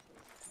gift.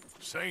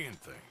 Saying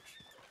things.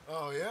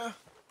 Oh, yeah?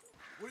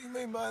 What do you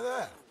mean by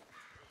that?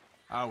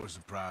 I was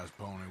the prize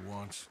pony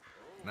once.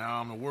 Now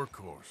I'm the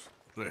workhorse.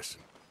 Listen,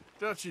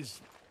 Dutch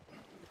is...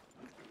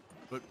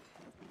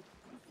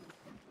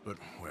 But,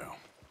 well,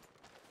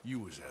 you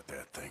was at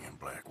that thing in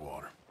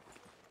Blackwater.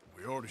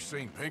 We already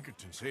seen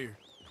Pinkertons here.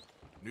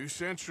 New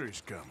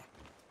century's coming.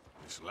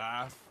 This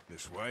life,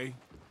 this way,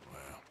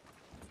 well,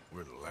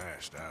 we're the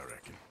last, I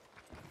reckon.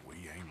 And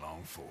we ain't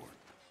long for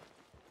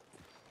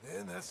it.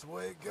 Then that's the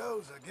way it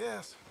goes, I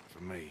guess.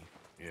 For me,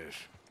 yes.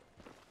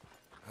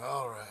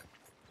 All right.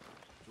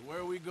 So where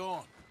are we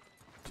going?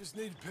 Just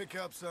need to pick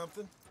up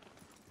something.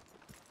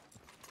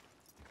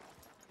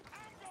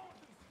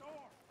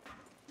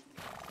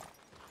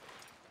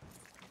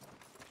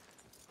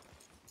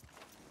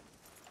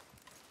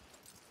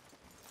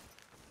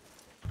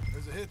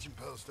 There's a hitching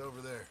post over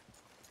there.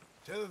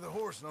 Tether the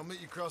horse and I'll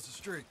meet you across the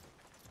street.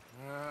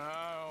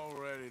 I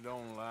already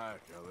don't like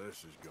how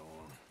this is going.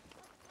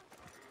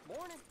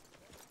 Morning.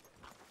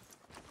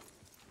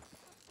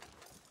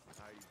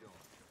 How you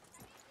doing?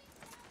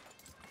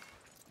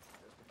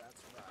 Just about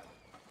surviving.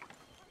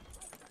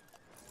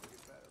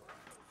 Get better.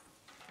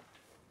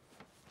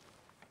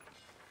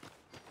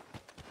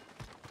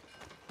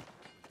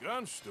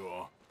 Gun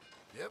store?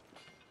 Yep.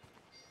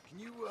 Can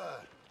you,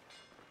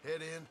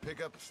 head in,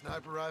 pick up a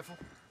sniper rifle?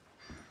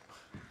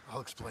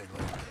 I'll explain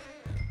later.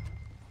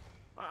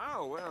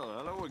 Oh, well,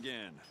 hello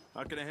again.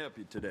 How can I help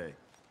you today?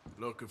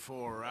 Looking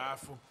for a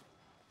rifle?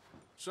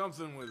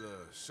 Something with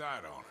a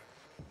sight on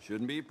it.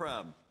 Shouldn't be a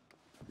problem.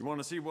 You want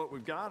to see what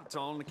we've got? It's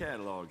all in the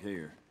catalog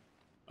here.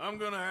 I'm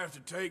gonna have to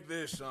take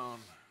this on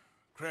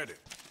credit.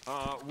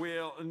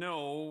 Well,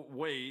 no,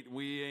 wait.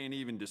 We ain't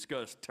even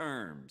discussed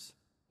terms.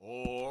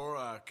 Or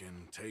I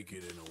can take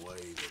it in a way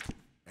that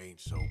ain't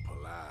so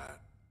polite.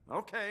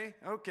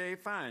 Okay,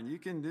 fine. You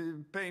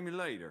can pay me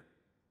later.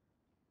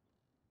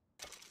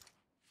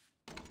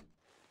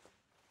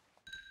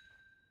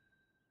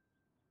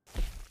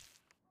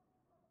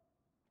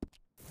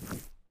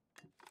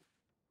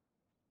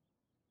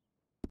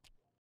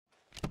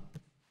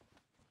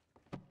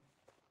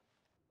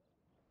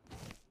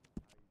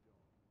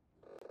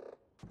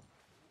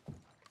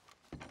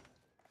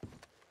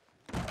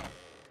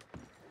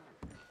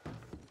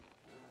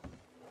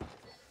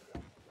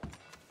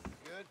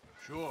 Good?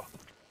 Sure.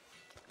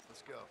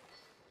 Let's go.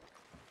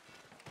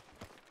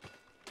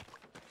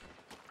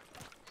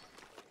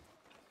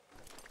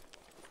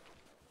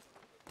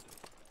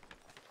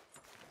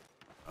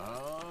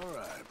 All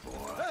right,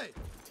 boy. Hey!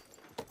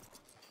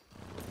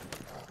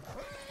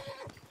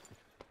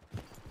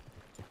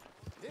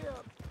 Yeah.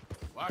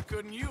 Why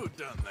couldn't you have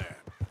done that?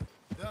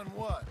 Done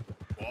what?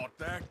 Bought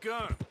that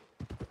gun.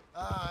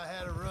 I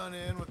had a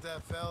run-in with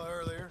that fella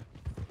earlier.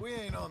 We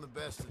ain't on the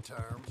best of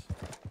terms.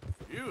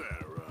 You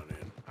had a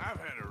run-in. I've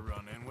had a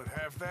run-in with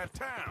half that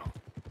town.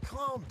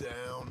 Calm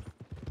down.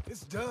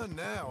 It's done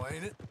now,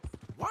 ain't it?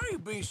 Why are you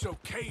being so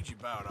cagey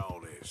about all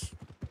this?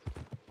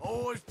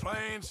 Always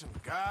playing some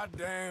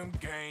goddamn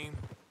game.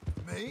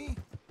 Me?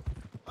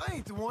 I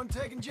ain't the one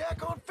taking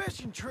Jack on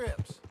fishing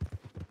trips.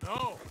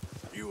 No,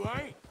 you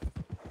ain't.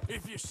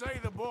 If you say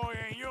the boy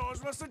ain't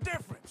yours, what's the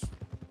difference?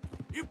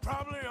 You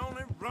probably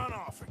only run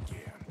off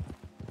again.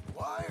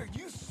 Why are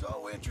you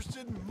so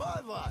interested in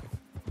my life?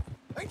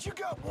 Ain't you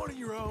got one of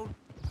your own?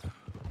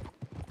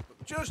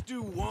 Just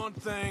do one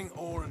thing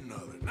or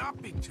another.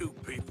 Not be two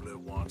people at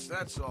once,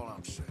 that's all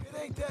I'm saying. It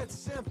ain't that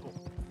simple.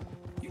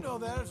 You know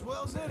that as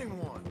well as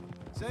anyone.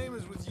 Same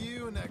as with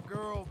you and that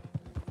girl...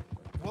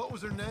 What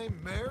was her name?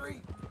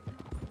 Mary?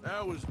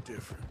 That was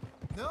different.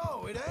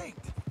 No, it ain't.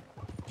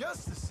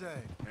 Just the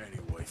same.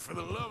 Anyway, for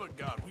the love of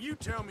God, will you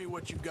tell me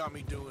what you got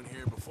me doing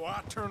here before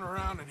I turn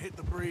around and hit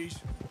the breeze?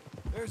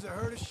 There's a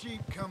herd of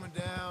sheep coming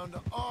down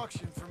to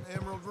auction from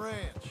Emerald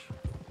Ranch.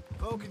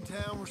 Folk in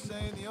town were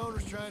saying the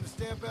owner's trying to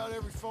stamp out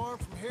every farm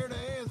from here to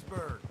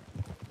Ansburg.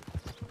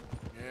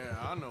 Yeah,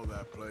 I know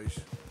that place.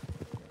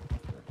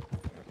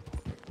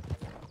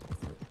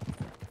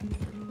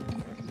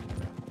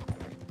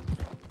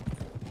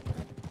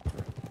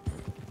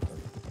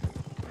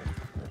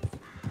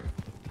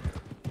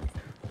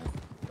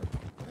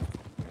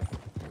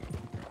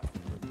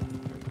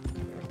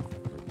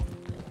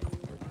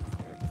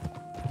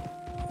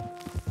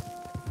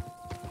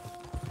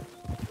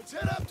 Let's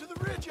head up to the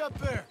ridge up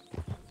there.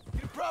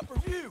 Get a proper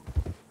view.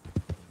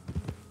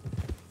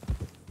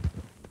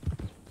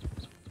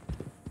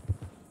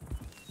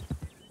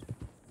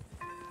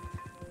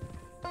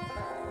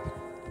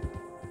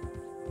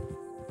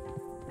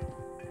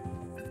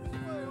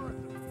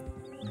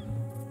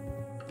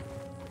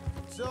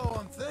 So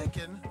I'm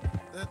thinking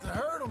that the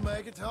herd will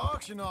make it to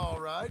auction all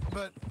right,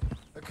 but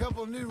a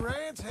couple of new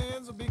ranch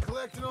hands will be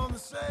collecting on the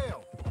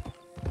sale.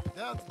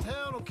 Doubt the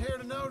town will care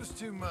to notice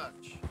too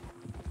much.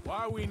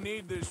 why we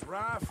need this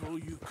rifle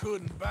you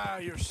couldn't buy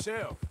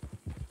yourself.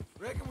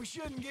 Reckon we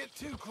shouldn't get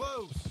too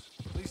close.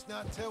 At least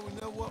not until we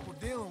know what we're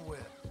dealing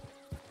with.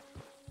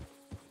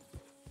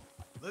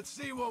 Let's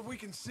see what we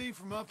can see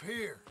from up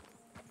here.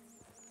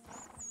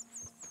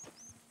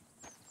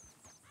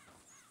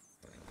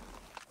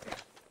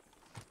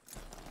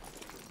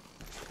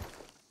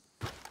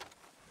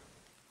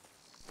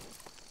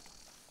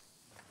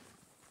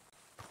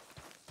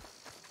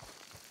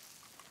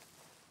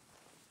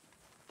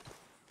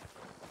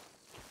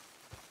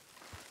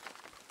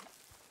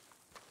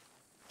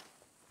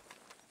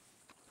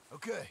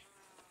 Okay,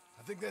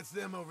 I think that's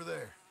them over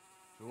there.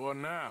 So what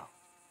now?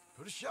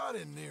 Put a shot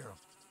in near them.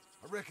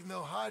 I reckon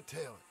they'll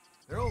hightail it.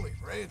 They're only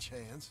ranch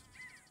hands.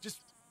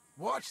 Just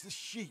watch the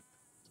sheep.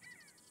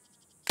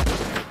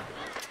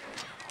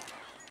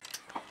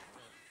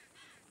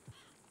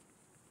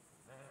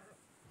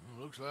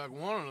 Looks like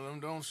one of them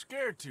don't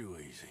scare too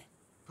easy.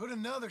 Put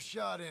another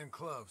shot in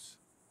close.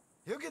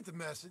 He'll get the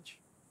message.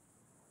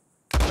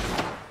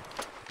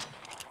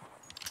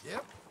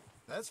 Yep,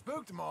 that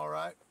spooked him all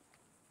right.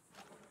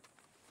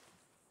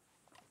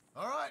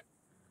 All right,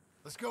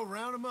 let's go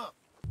round them up.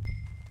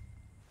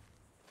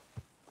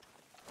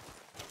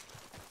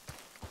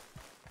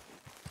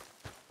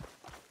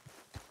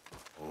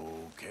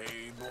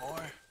 Okay,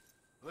 boy.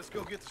 Let's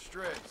go get the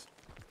strays.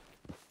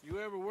 You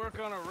ever work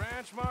on a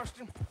ranch,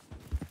 Marston?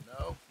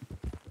 No.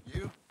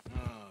 You?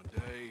 Oh,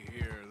 day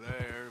here or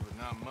there, but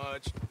not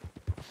much.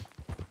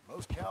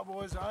 Most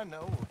cowboys I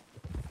know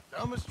are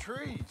dumb as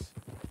trees.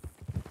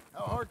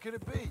 How hard could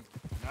it be?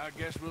 I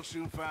guess we'll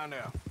soon find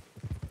out.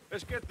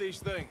 Let's get these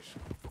things.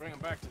 Bring them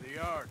back to the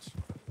yards.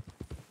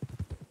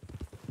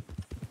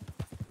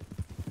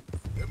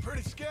 They're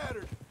pretty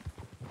scattered.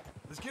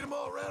 Let's get them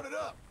all rounded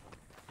up.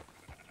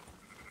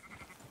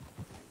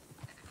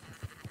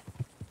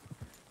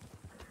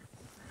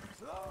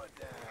 Slow it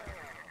down.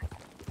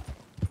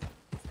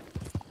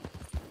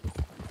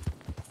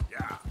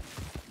 Yeah.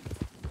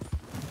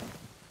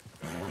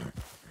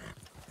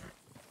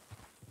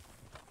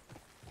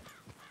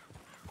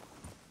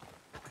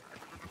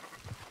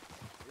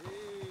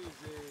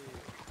 Easy.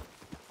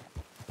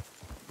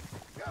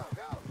 Go,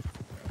 go.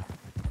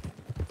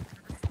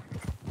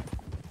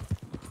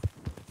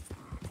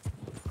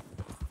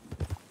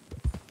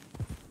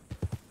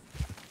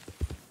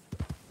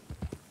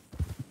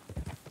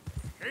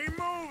 Keep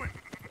moving.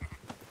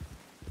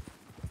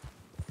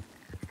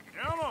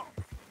 Come on.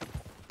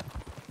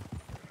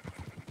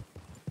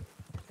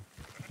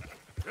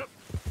 Yep.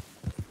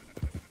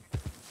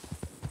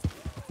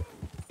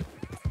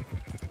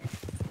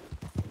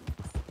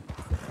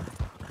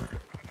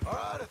 All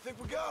right, I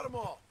think we got them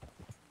all.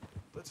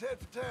 Let's head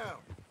for town.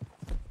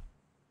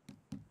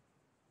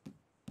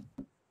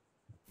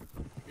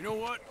 You know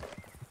what?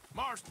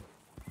 Marston,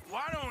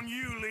 why don't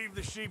you leave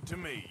the sheep to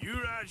me?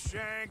 You ride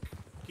Shank,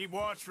 keep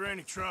watch for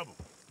any trouble.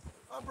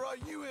 I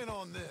brought you in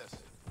on this.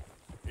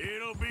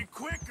 It'll be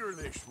quicker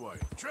this way.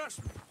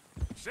 Trust me.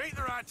 This ain't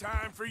the right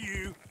time for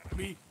you to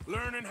be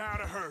learning how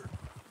to herd.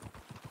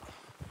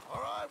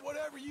 All right,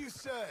 whatever you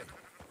say.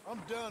 I'm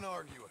done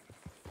arguing.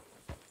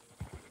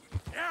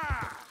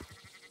 Yeah!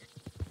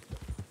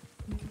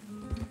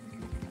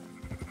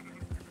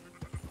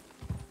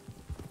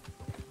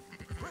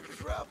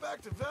 Quickest route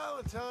back to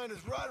Valentine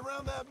is right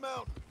around that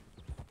mountain.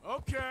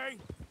 Okay.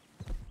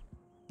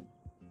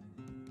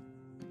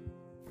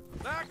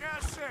 Like I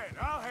said,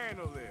 I'll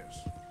handle this.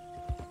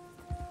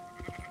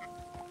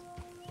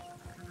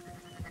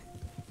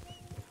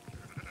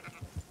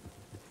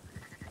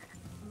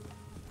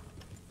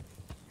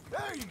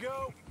 There you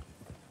go.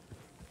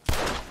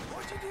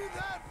 What'd you do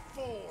that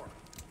for?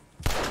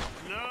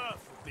 Enough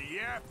with the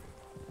yapping.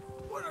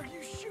 What are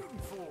you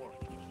shooting for?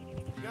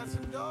 Got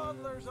some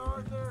dawdlers,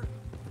 Arthur?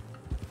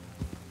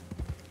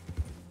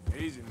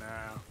 Easy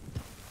now.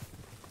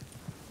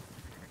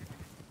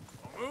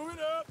 Move it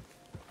up.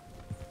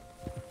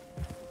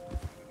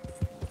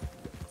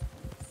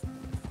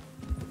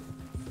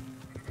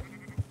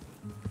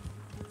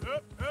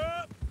 Up,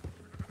 up.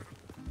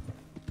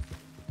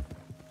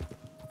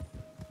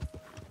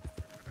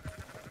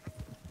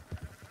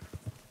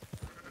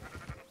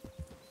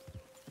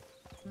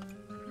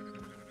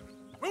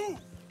 Move.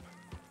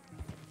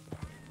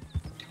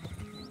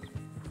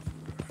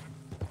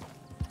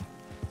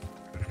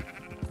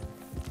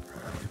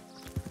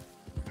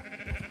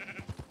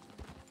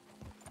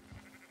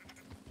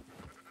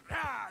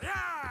 Yeah,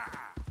 yeah.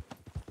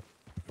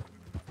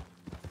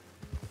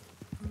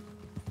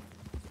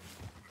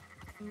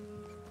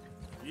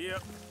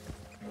 Yep.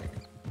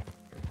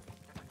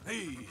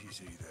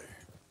 Easy there.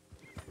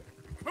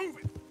 Move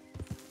it.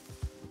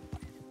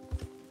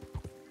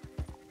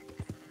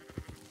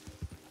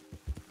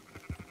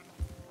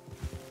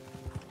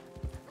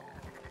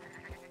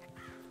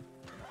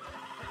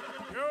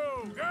 Go,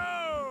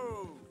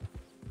 go!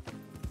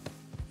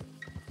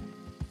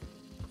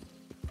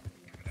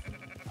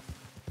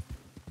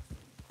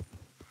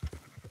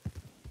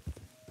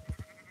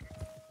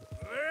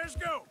 Let's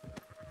go!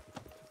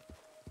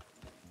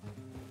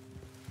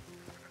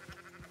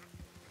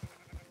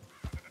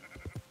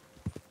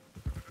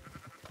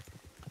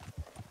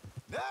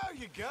 Now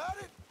you got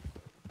it?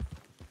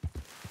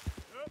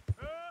 Up,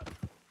 up.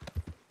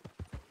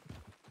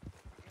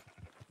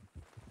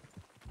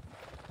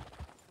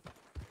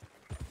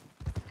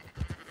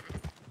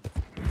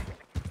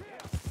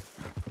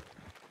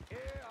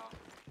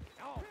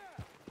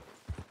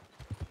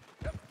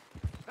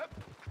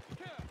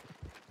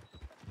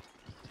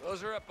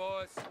 Close her up,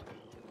 boys.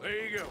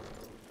 There you go.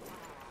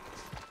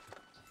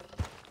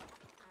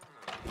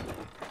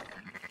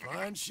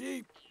 Fine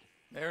sheep.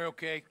 They're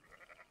okay.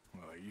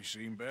 Well, you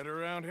seem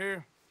better around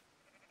here?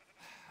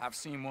 I've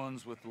seen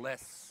ones with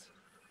less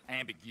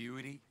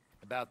ambiguity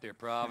about their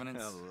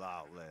provenance. A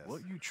lot less.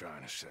 What you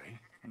trying to say?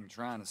 I'm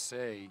trying to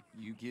say,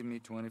 you give me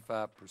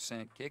 25%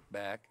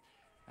 kickback,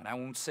 and I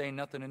won't say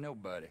nothing to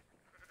nobody.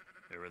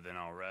 Everything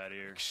all right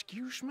here?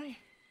 Excuse me?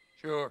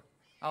 Sure,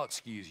 I'll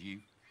excuse you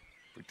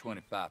for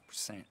 25%.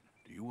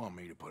 Do you want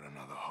me to put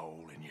another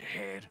hole in your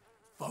head?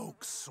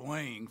 Folks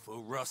swing for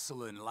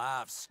rustling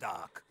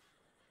livestock.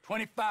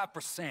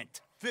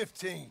 25%.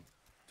 15.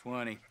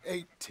 20.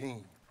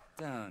 18.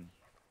 Done.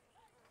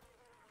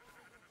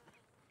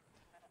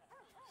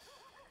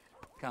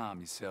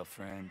 Calm yourself,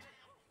 friend.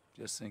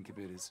 Just think of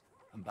it as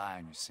I'm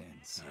buying your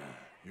sins.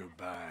 You're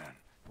buying,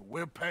 but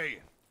we're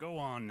paying. Go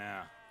on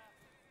now.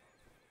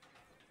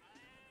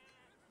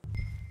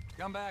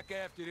 Come back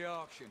after the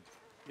auction.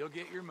 You'll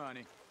get your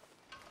money.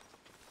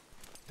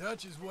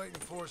 Dutch is waiting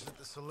for us at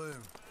the saloon.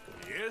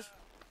 Yes?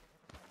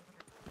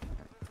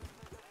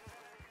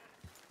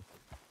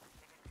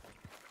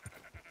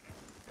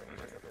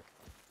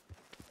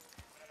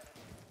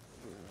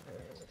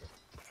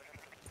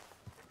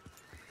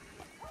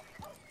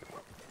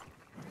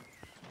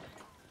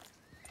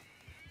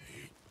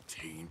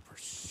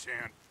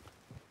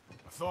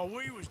 I thought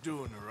we was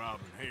doing the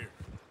robbing here.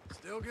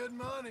 Still good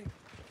money.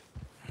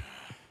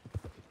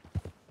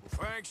 Well,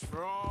 thanks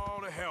for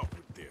all the help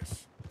with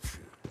this.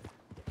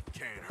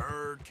 Can't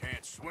herd,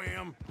 can't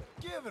swim.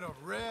 Give it a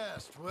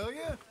rest, will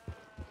you?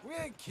 We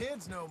ain't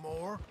kids no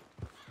more.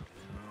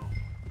 You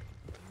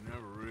know,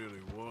 never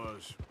really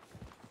was.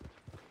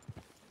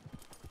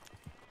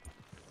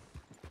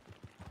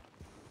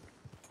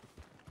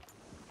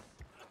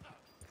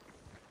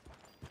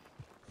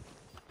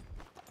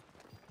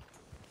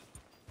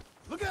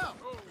 Look out!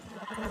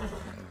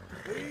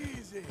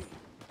 Easy.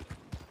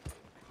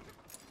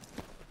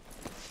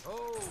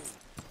 Oh.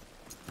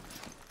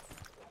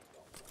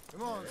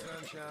 Come on,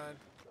 sunshine.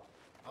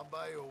 I'll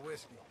buy you a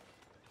whiskey.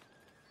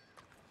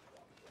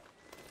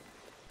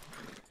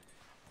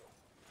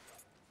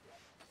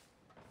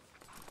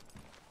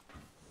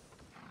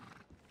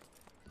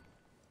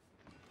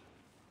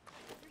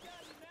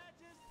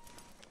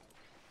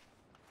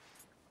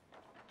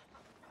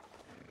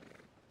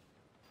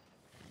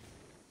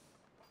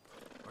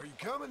 Are you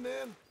coming,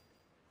 then?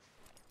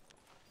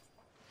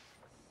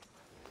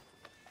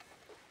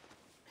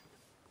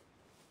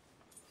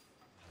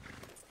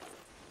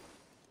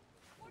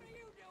 What are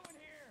you doing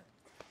here?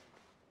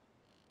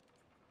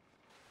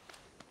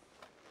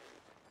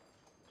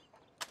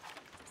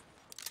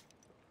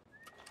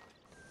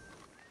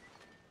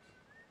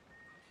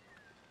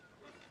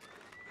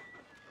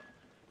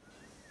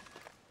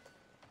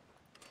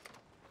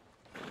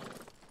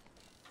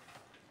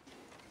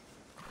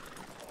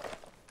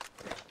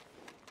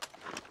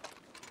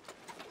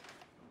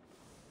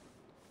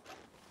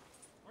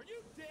 Are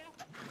you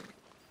deaf?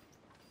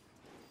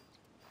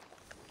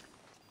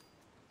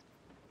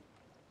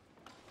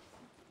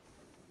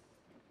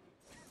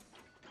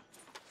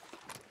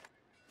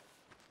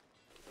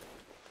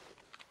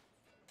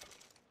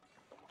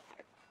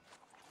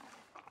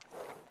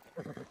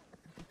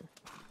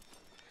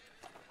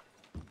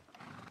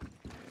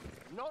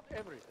 Not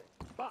everything,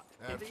 but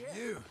in After the end,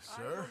 you, I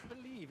sir.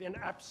 don't believe in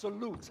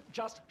absolutes,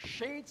 just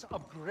shades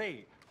of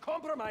gray.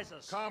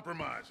 Compromises.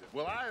 Compromise it.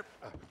 Well,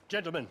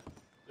 Gentlemen,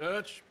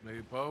 Dutch,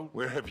 Leopold.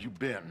 Where have you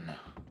been?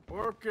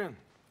 Working.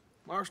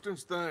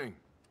 Marston's thing.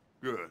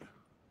 Good.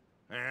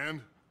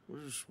 And?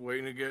 We're just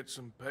waiting to get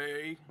some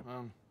pay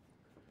on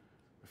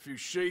a few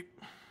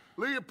sheep.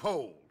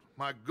 Leopold,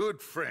 my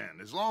good friend,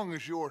 as long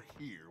as you're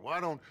here, why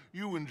don't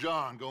you and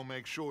John go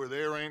make sure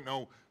there ain't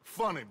no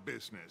funny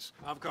business?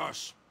 Of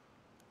course.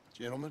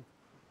 Gentlemen.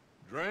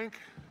 Drink?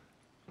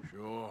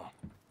 Sure.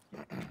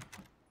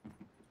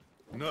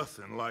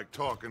 Nothing like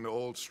talking to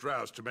old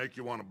Strauss to make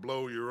you want to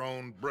blow your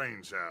own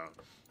brains out.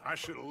 I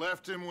should have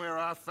left him where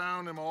I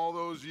found him all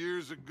those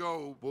years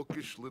ago.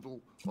 Bookish little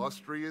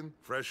Austrian,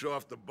 fresh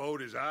off the boat,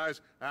 his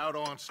eyes out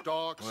on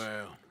stalks.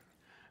 Well,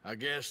 I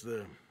guess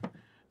the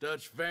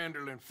Dutch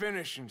Vanderlyn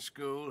Finishing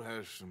School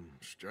has some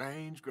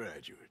strange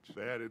graduates.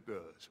 That it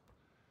does.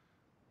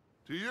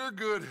 To your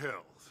good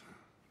health.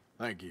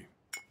 Thank you.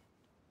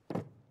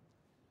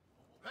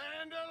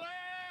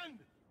 Vanderland!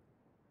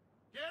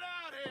 Get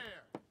out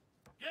here!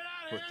 Get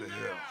out What here the now!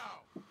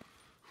 hell?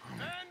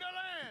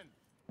 Vanderland!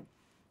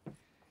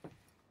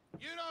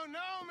 You don't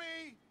know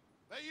me,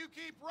 but you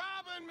keep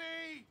robbing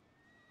me!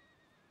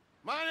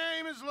 My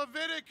name is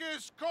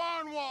Leviticus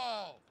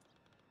Cornwall.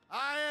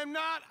 I am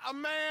not a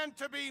man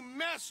to be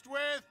messed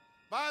with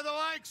by the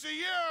likes of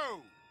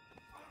you!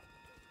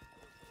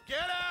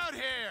 Get out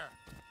here!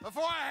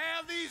 Before I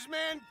have these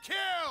men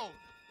killed!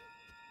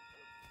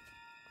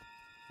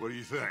 What do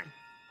you think?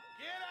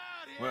 Get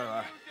out here,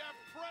 Well, you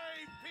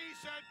depraved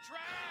piece of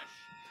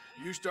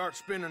trash! You start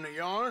spinning the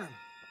yarn.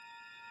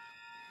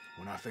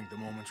 When I think the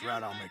moment's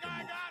right, I'll make a I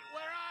move. got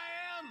where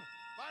I am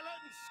by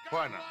letting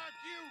Why scum not? like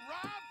you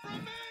rob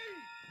from me!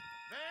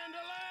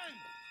 Vandalin,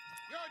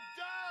 you're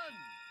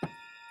done!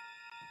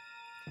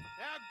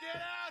 Now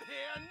get out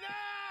here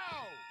now!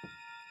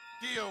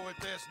 Deal with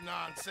this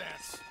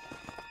nonsense.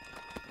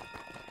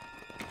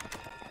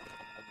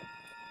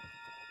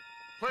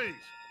 Please,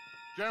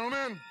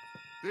 gentlemen,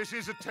 this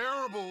is a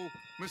terrible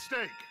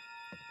mistake.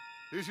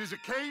 This is a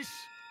case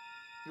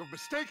of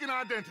mistaken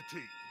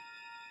identity.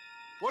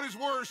 What is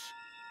worse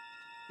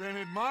than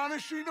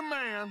admonishing a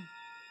man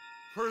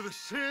for the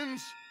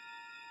sins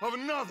of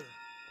another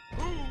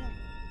who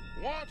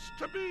wants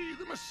to be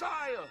the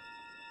Messiah?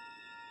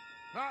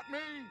 Not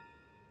me.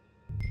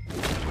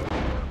 Nor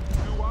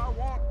do I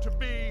want to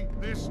be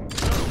this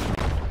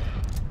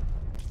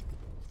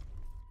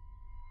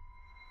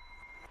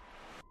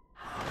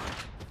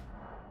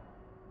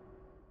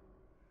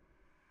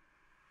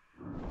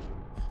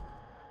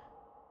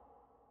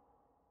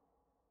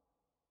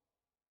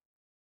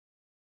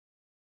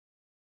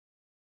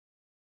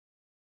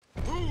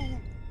Who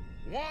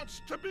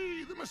wants to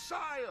be the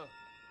Messiah?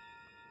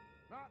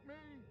 Not me.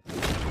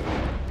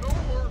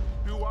 Nor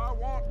do I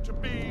want to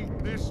be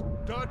this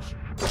Dutch.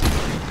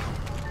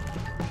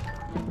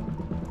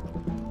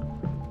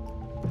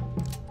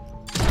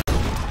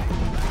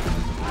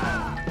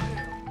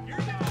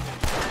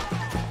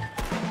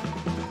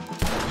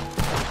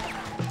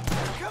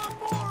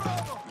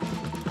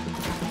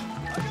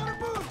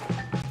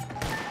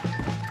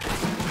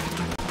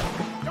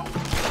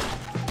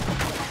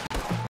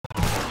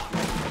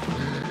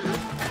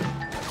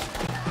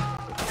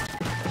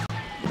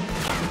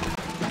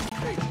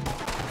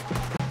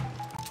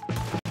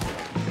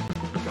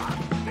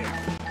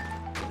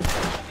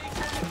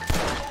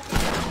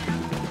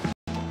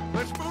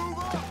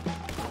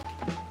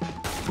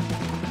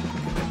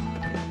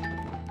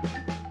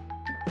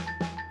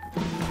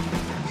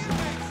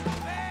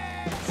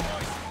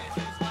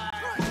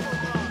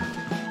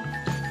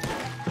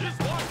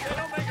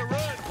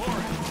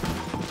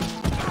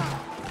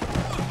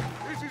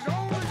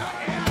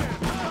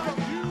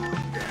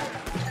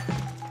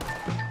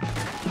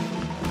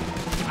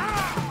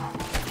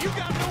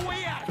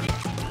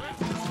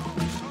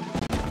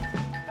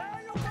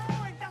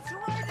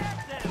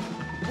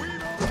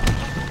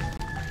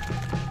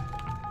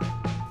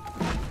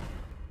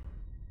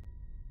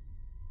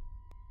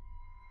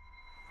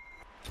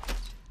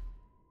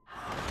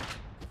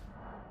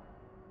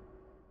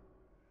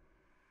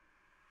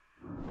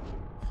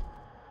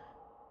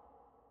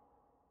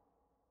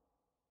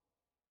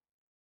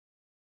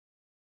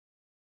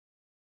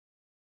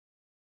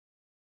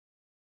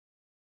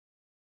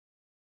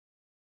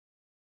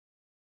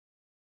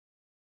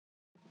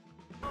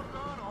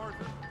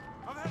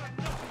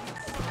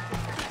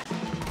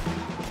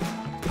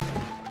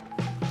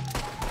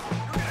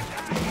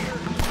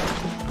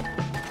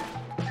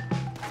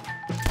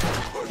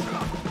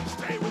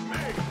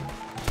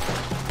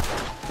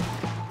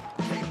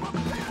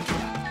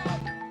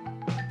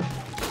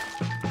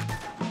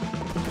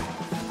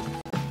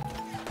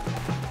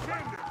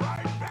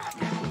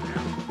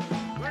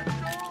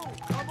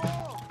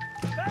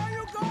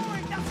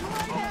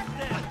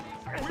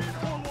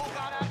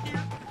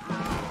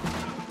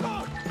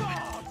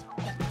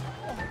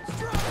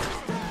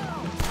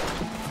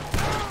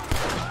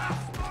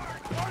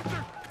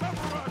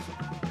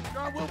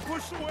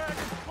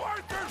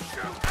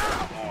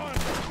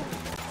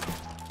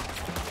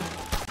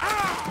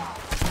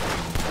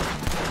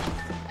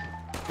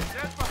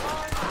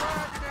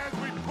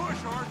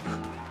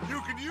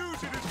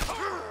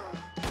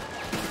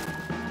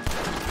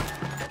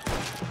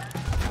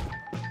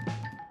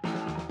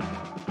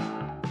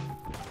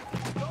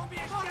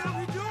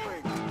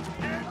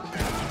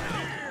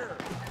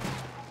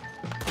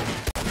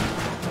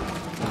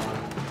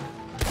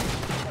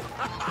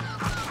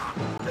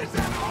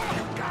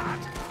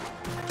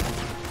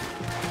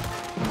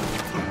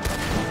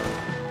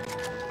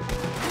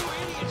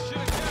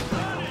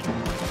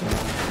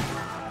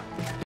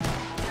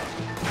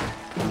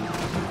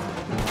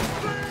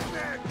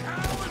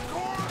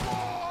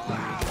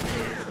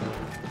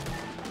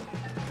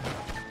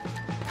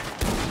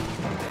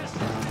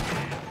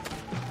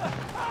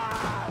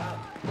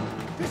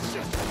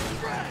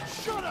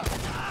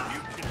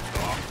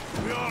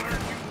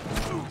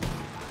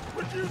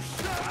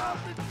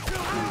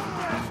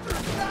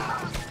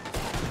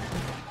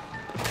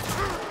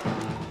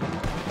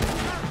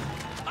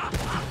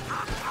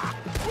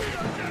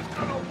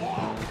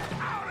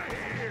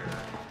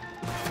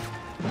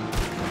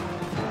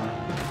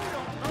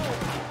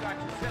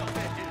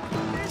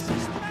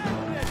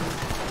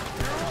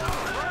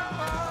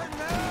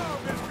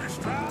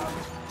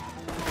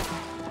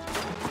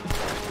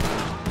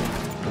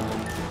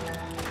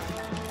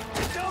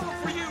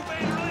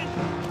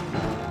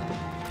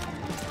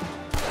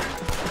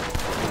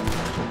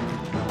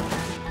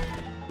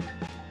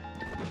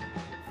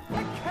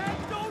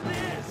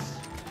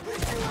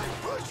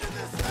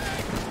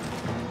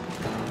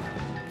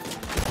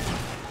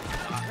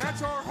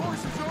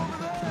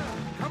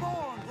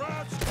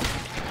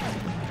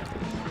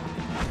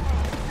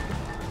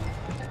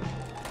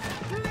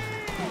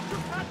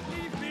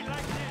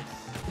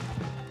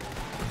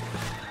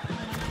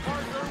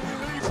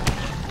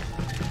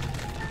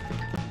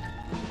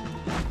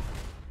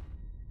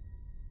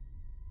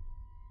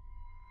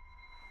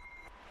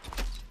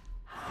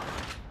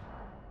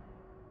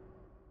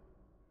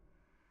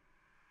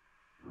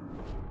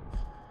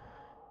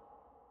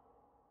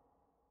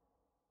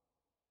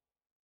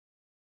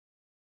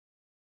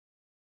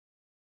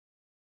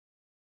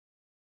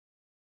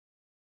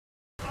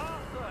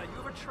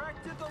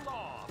 retracted the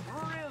law.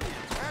 Brilliant.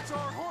 That's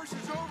our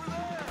horses over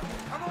there!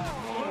 Come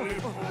on! You're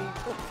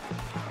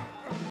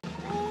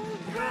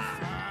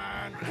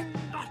fine.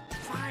 Not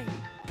fine.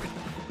 You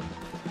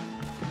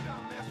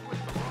done messed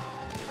with the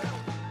wrong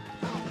fella.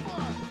 Help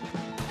us!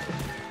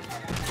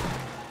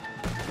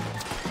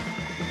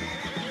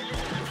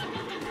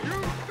 You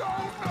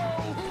don't know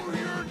who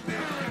you're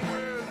dealing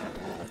with!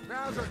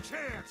 Now's our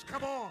chance,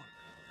 come on!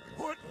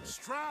 Put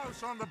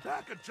Strauss on the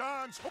back of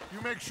John's... You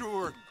make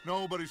sure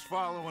nobody's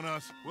following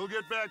us. We'll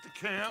get back to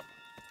camp.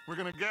 We're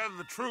gonna gather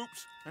the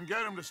troops and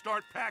get them to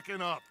start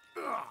packing up.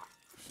 Ugh.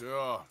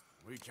 Sure.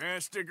 We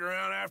can't stick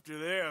around after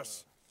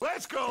this.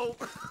 Let's go!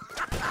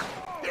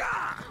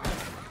 Yeah!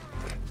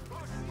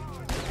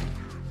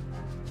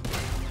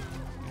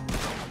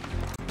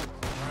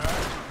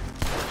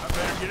 I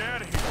better get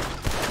out of here.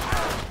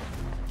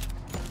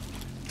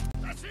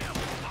 That's him!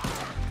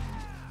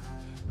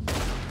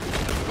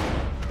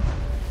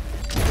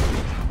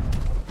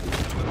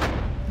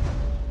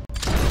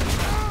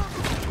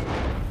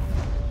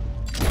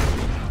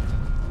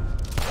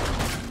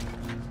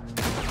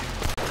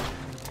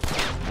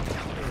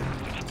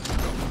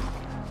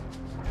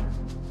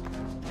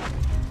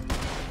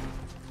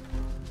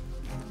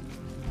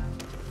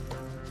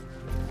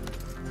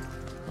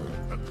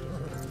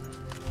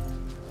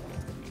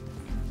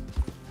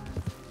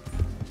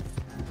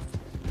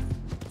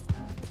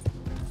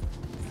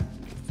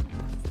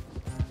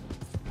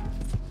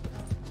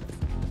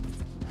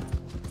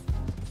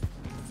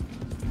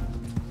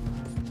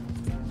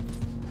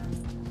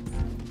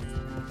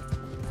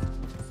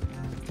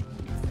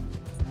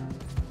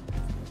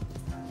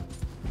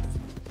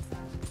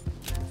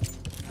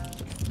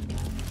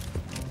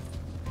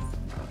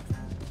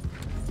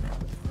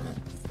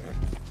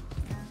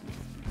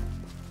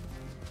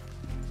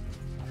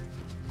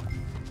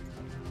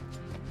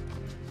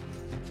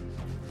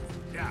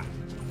 Yeah.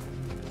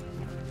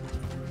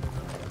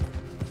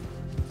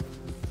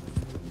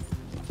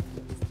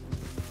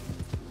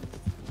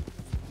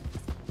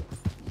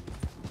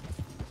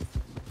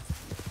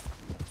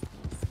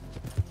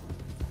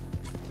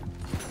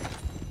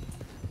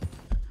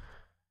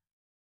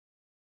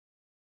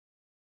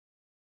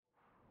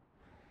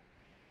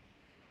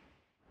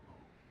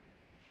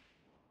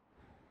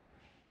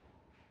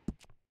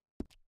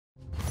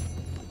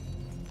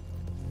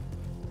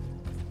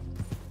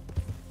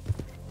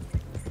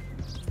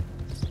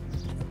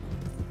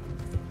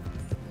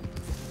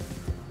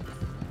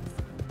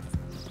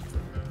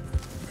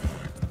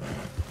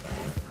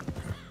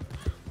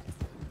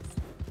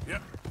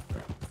 Yep.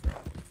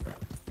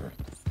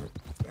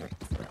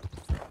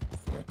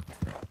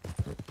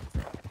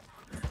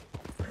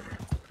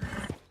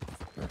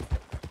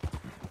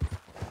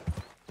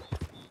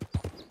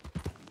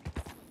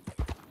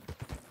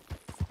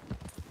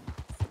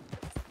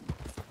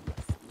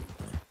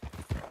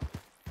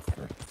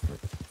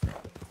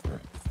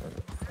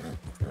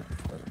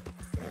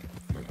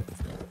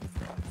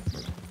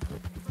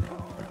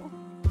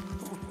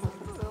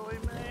 Lily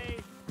Mae.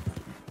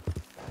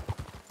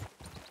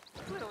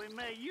 Lily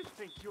Mae, you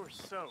think you're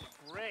so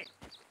great.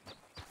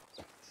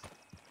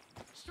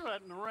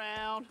 Strutting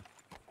around,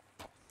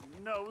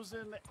 nose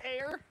in the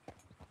air,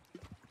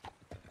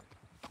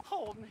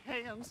 holding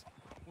hands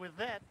with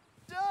that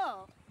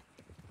dumb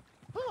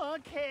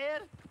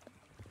lunkhead.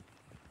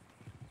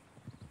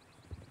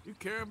 You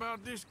care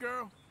about this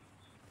girl?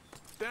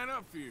 Stand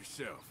up for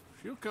yourself.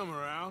 She'll come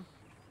around.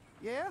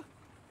 Yeah,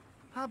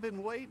 I've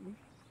been waiting.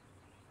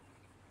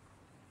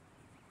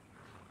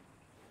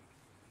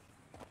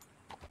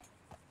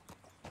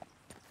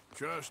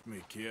 Trust me,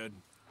 kid.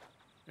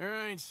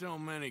 There ain't so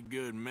many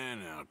good men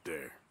out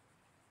there.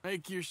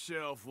 Make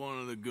yourself one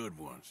of the good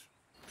ones.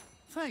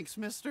 Thanks,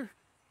 mister.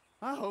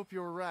 I hope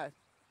you're right.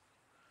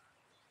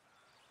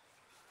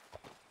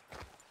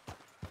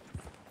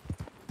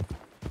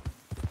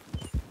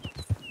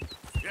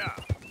 Yeah.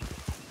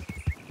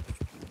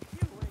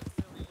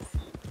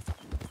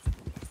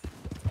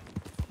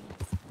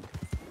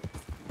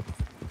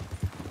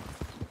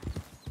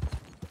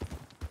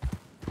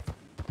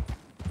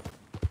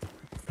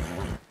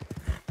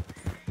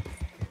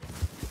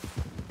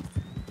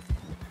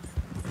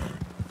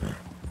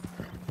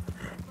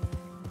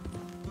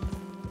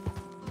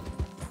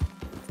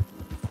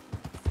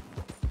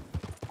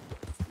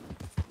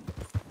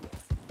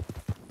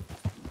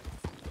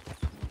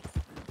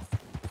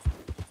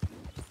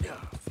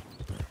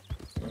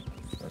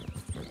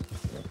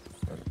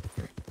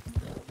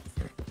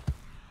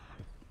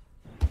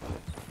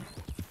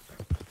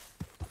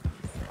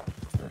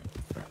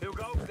 Who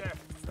goes there?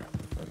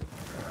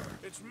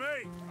 It's me,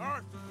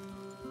 Arthur.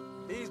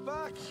 He's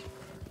back.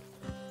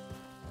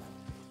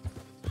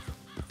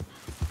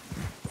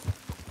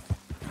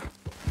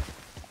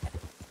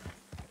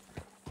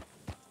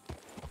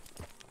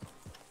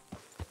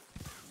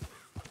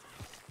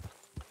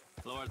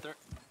 Hello, Arthur.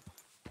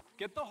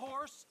 Get the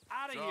horse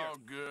out of It's here. all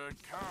good.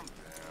 Calm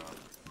down.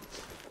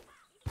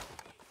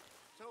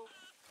 So,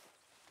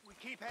 we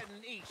keep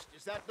heading east.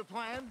 Is that the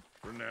plan?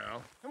 For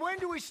now. And when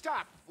do we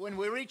stop? When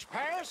we reach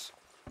Paris?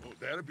 Oh,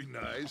 that'd be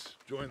nice.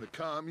 Join the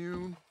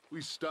commune.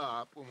 We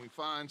stop when we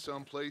find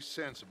someplace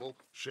sensible,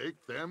 shake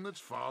them that's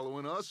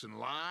following us, and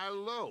lie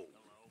low.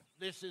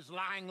 This is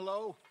lying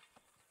low?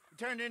 We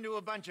turned into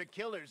a bunch of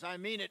killers, I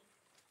mean it.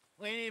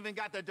 We ain't even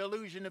got the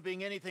delusion of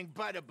being anything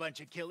but a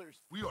bunch of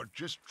killers. We are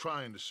just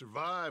trying to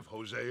survive,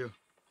 Hosea.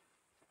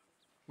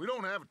 We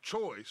don't have a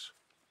choice.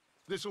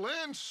 This'll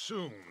end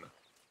soon.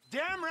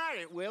 Damn right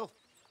it will.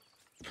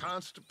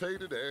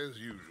 Constipated as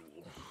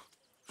usual.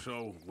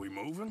 So, we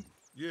moving?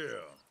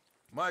 Yeah.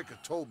 Micah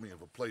told me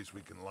of a place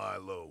we can lie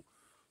low.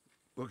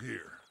 Look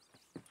here.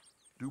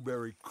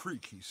 Dewberry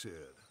Creek, he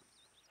said.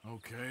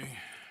 Okay.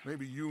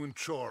 Maybe you and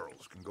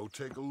Charles can go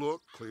take a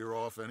look, clear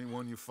off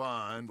anyone you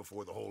find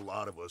before the whole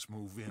lot of us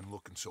move in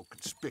looking so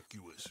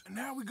conspicuous. And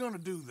how we gonna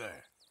do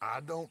that? I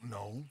don't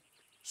know.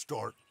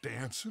 Start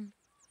dancing?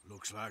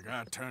 Looks like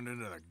I turned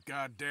into the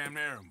goddamn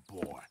errand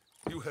boy.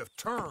 You have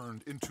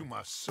turned into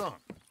my son.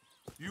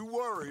 You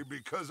worry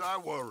because I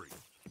worry.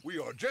 We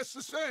are just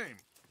the same.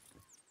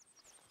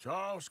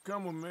 Charles,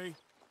 come with me.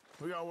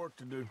 We got work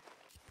to do.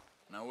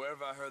 Now, where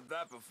have I heard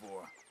that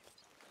before?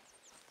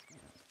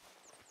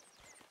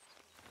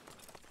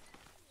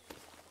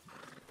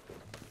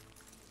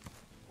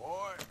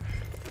 Boy.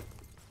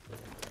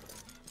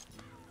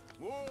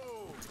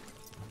 Whoa!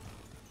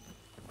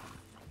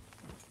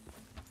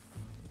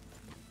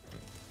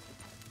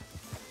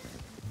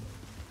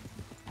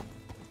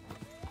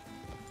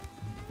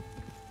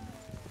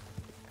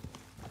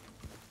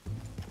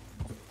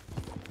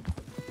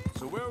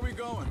 So where are we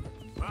going?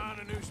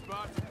 Find a new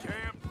spot to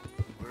camp.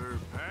 We're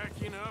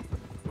packing up,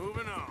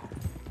 moving on.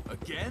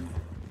 Again?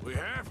 We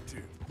have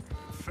to.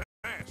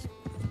 Fast.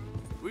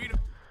 We don't...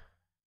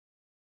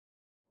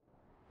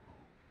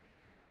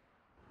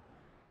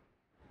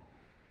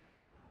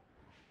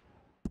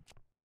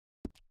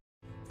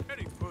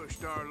 Eddie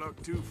pushed our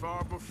luck too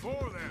far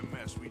before that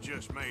mess we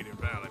just made at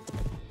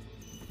Valentine.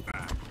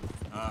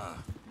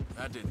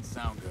 That didn't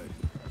sound good.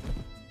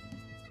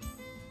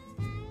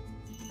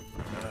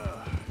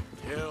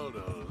 Killed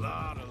a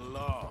lot of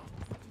law.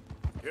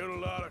 Killed a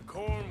lot of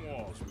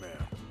Cornwall's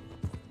men.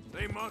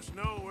 They must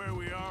know where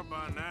we are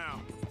by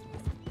now.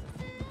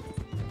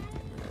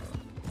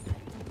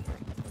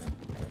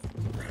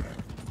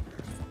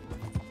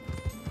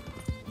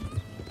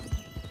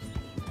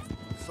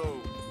 So,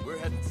 we're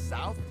heading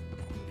south?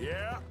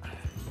 Yeah.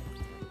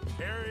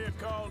 Area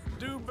called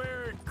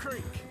Dewberry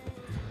Creek.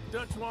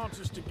 Dutch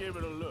wants us to give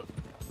it a look.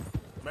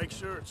 Make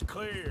sure it's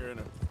clear and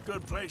a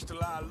good place to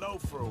lie low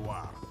for a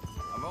while.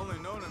 I've only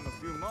known him a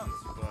few months,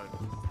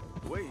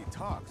 but the way he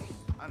talks,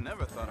 I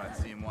never thought I'd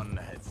see him wanting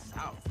to head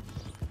south.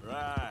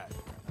 Right.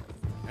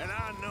 And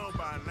I know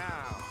by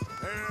now,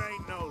 there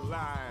ain't no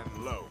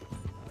lying low.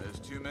 There's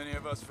too many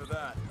of us for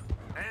that.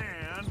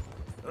 And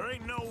there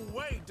ain't no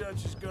way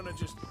Dutch is gonna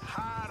just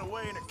hide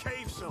away in a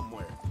cave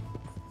somewhere.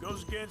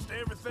 Goes against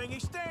everything he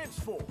stands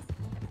for.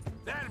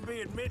 That'd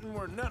be admitting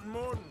we're nothing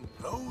more than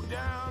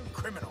low-down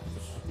criminals.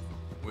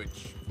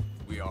 Which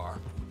we are.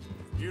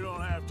 You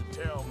don't have to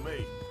tell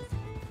me.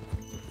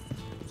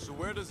 So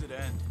where does it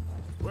end?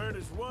 Where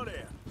does what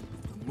end?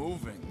 The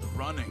moving, the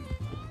running.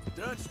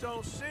 Dutch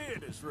don't see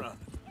it as running.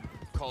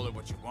 Call it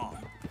what you want.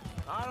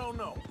 I don't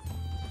know.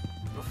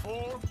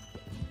 Before,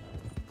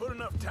 put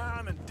enough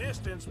time and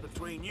distance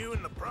between you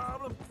and the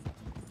problem,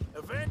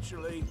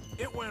 eventually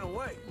it went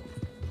away.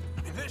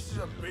 I mean, this is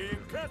a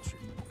big country.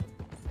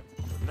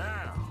 But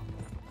now,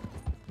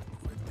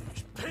 with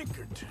these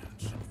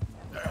Pinkertons...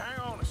 hang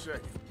on a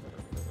second.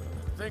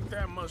 I think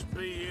that must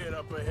be it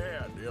up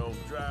ahead, the old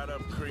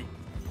dried-up creek.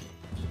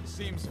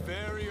 Seems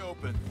very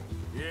open.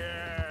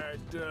 Yeah,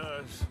 it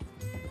does.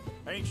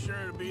 Ain't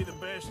sure to be the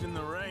best in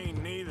the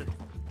rain, neither.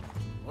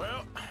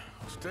 Well,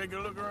 let's take a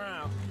look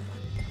around.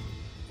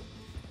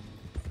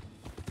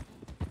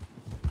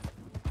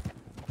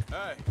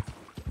 Hey,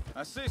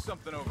 I see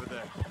something over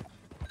there.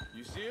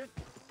 You see it?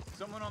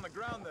 Someone on the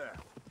ground there.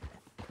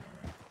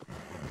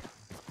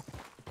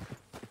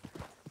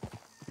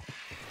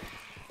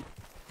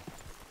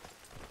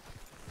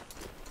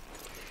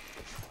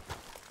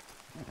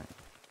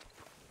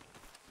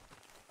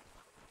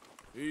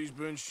 He's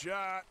been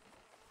shot.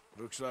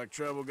 Looks like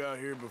trouble got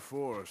here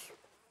before us.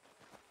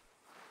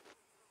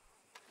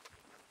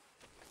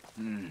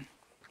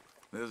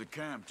 There's a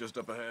camp just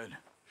up ahead.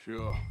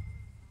 Sure.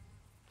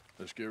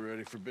 Let's get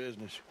ready for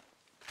business.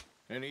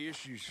 Any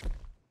issues?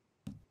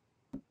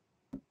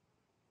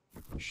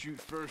 Shoot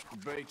first,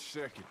 debate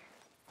second.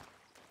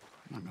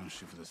 I'm not gonna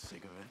shoot for the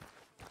sake of it.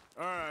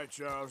 All right,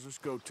 Charles, let's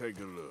go take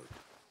a look.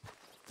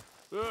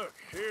 Look,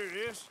 here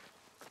it is.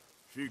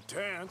 A few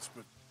tents,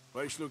 but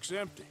place looks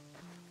empty.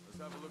 Let's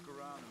have a look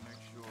around and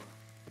make sure.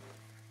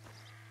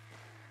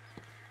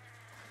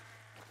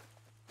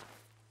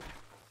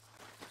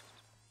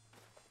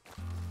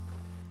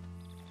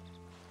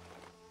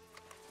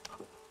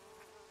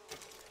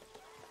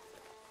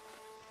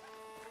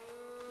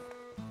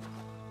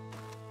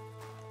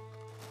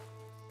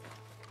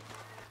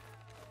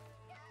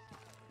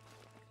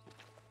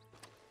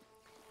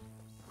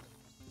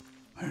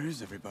 Where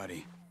is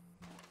everybody?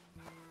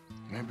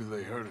 Maybe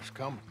they heard us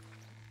coming.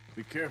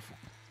 Be careful.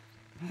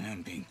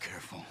 I'm being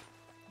careful.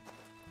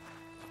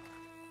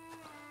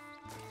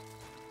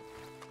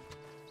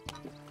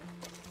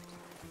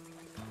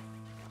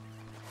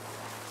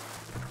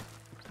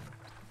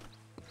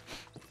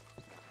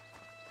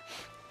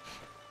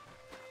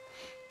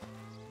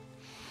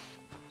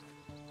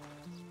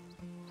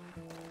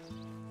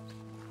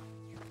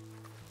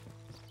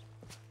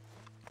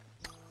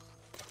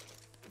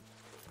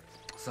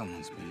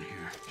 Someone's been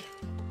here.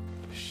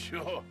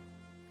 Sure.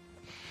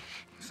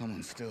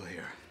 Someone's still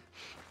here.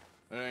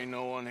 There ain't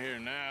no one here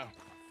now.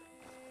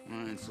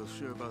 I ain't so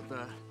sure about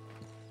that.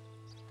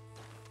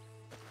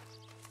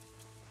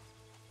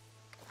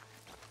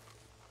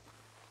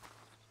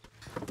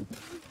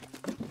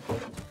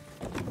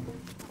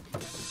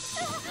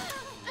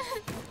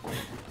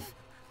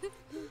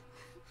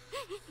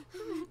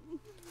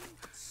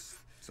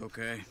 It's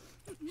okay.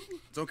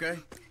 It's okay.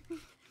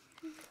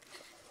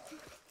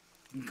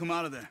 You come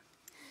out of there.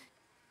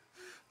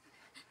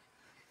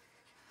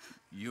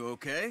 You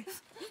okay?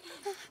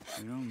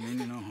 You don't mean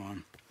you no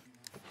harm.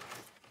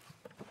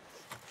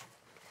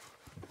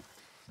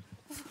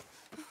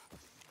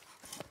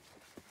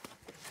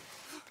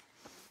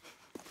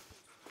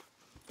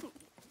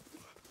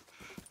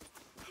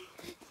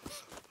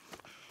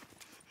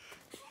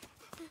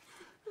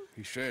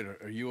 He said,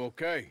 are you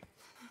okay?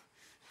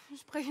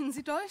 Sprechen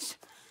Sie Deutsch?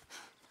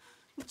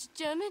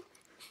 German?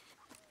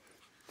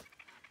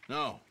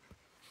 No.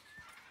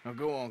 Now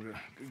go on,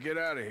 get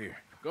out of here.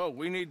 Go,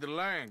 we need the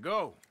land,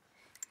 go.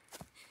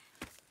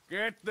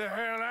 Get the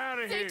hell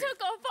out of They here.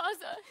 took our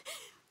father.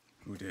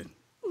 Who did?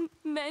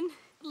 Men,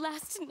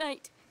 last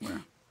night.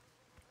 Where?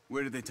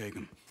 Where did they take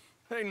him?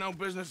 Ain't no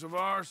business of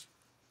ours.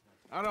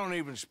 I don't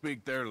even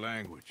speak their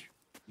language.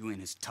 You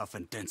ain't as tough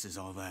and dense as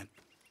all that.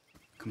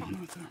 Come on,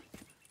 Arthur.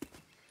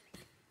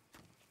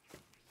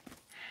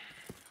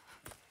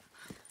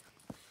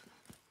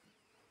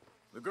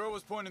 The girl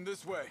was pointing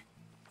this way.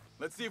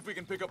 Let's see if we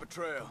can pick up a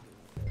trail.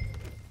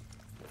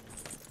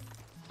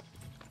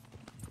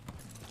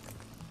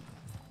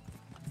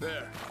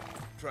 There.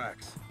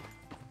 Tracks.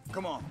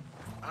 Come on.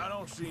 I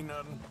don't see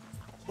nothing.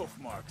 Hoof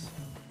marks.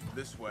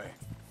 This way.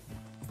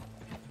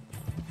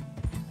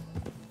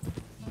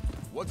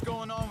 What's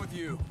going on with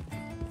you?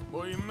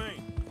 What do you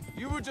mean?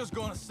 You were just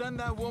gonna send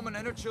that woman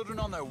and her children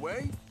on their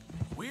way?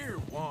 We're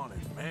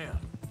wanted, man.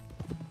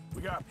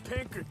 We got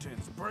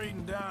Pinkertons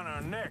breathing down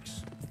our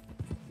necks.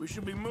 We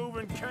should be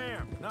moving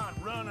camp, not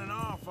running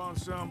off on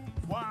some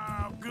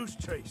wild goose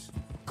chase.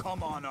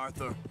 Come on,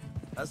 Arthur.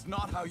 That's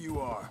not how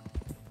you are.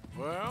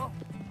 Well,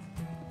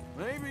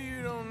 maybe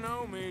you don't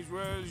know me as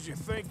well as you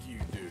think you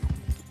do.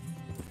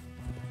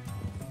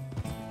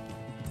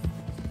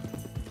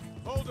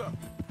 Hold up.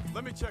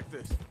 Let me check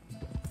this.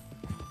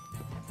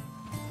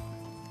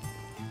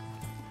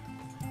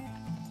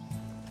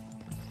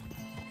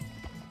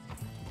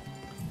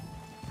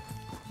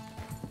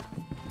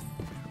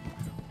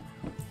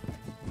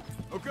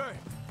 Okay,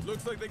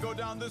 looks like they go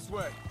down this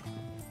way.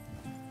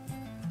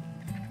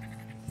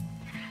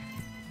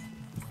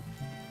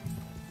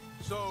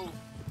 So,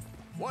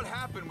 what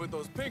happened with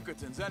those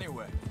Pinkertons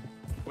anyway?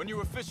 When you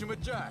were fishing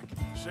with Jack?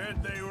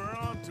 Said they were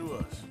on to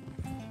us.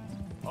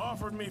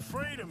 Offered me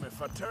freedom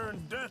if I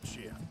turned Dutch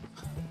here.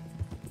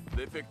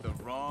 They picked the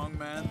wrong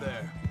man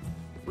there.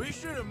 We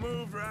should have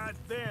moved right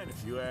then,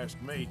 if you ask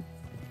me.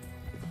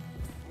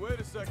 Wait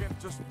a second,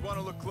 just want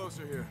to look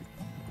closer here.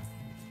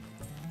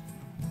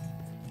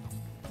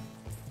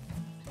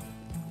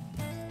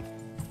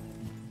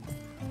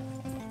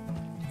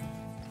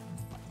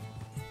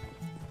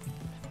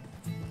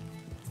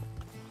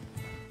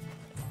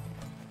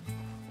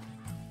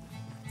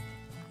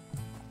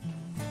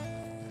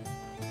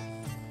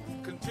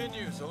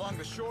 Continues along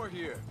the shore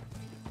here.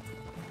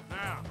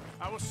 Now,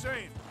 I was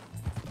saying,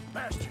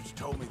 bastards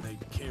told me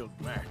they'd killed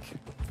Mac.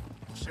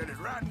 Said it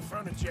right in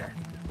front of Jack.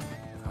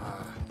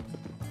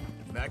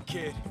 That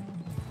kid,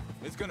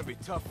 it's gonna be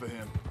tough for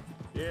him.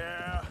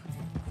 Yeah,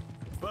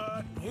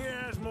 but he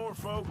has more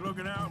folk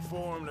looking out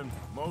for him than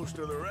most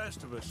of the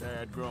rest of us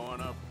had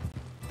growing up.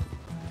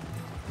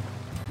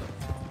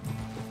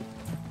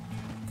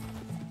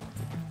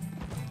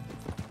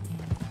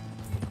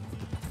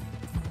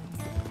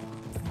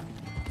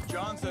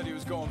 John said he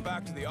was going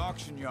back to the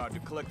auction yard to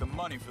collect the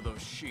money for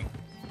those sheep.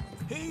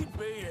 He'd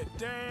be a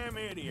damn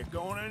idiot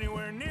going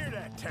anywhere near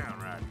that town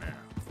right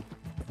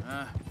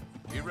now.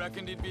 He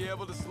reckoned he'd be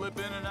able to slip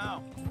in and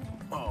out.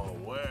 Oh,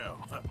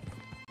 well.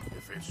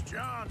 If it's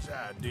John's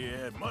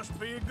idea, it must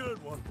be a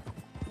good one.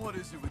 What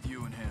is it with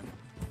you and him?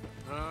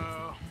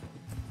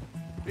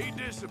 He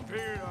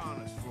disappeared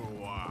on us for a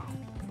while.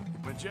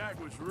 When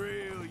Jack was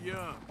real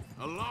young.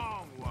 A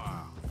long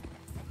while.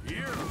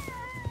 Years.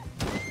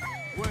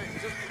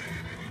 Wait, just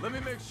let me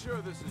make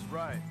sure this is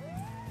right.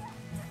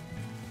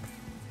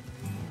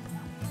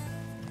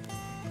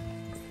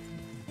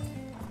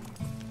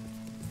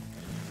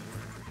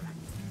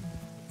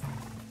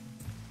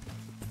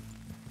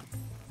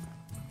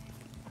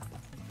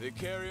 They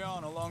carry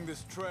on along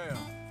this trail.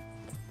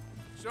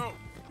 So,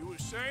 you were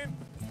saying?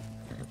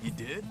 He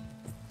did?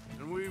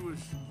 And we was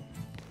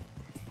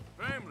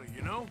family,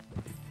 you know?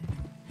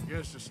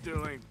 Guess I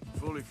still ain't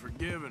fully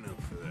forgiven him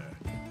for that.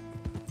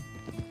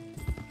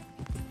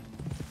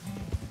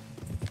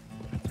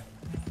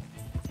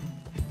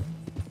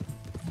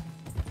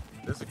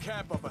 There's a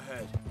camp up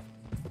ahead.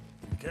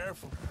 Be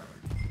careful.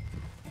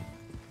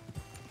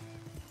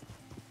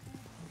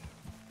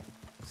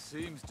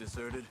 Seems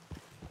deserted.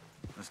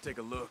 Let's take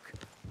a look.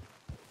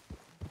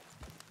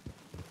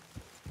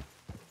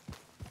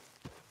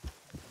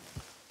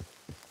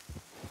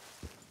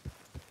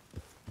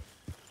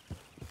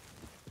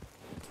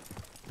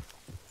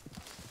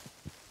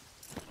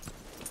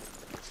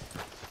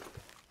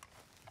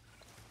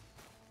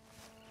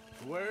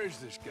 Where is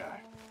this guy?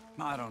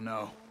 I don't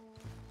know.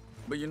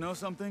 But you know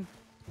something?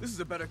 This is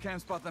a better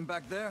camp spot than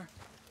back there.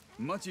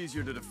 Much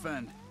easier to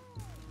defend.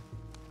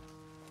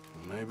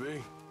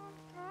 Maybe.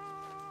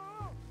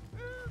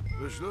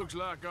 This looks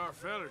like our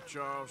fella,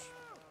 Charles.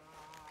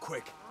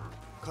 Quick,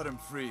 cut him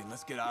free and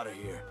let's get out of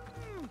here.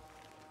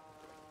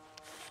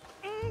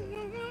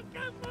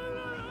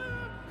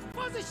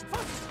 Vorsicht,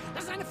 Vorsicht!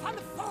 Das ist eine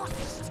Falle!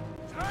 Vorsicht!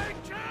 Take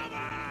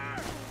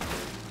cover!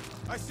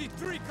 I see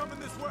 3 coming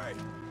this way!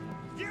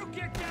 You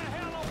get the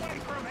hell away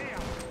from him!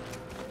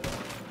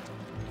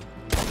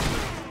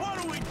 What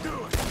are we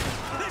doing?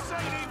 This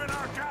ain't even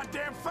our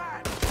goddamn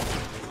fight!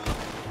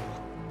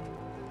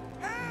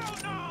 Hell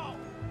no!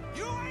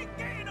 You ain't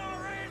getting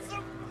our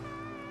ransom!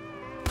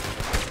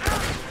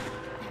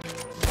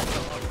 Son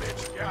of a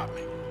bitch got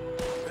me.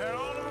 That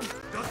all of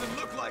them? Doesn't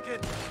look like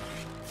it!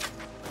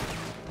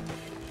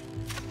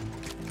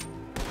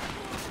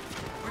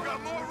 We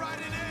got more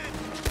riding in!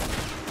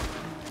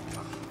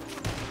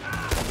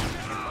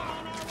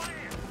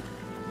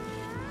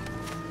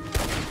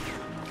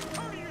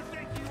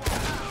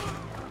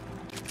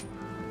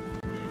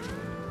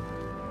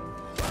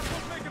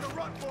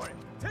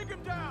 Take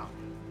him down!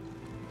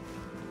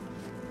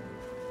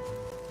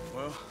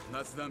 Well,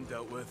 that's them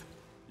dealt with.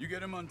 You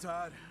get him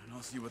untied, and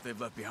I'll see what they've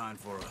left behind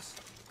for us.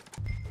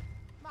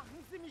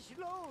 Machen Sie mich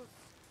los!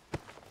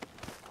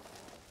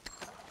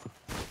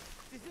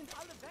 Sie sind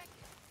alle weg!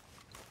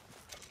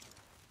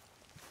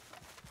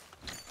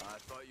 I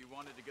thought you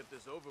wanted to get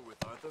this over with,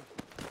 Arthur.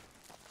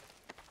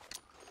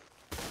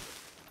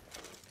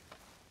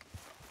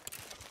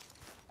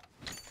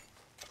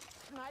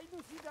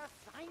 Schneiden Sie das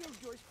Seil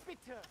durch,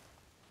 bitte!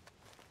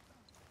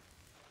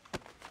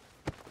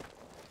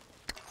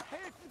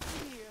 Helfen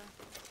Sie mir!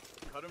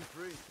 Cut him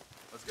free.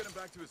 Let's get him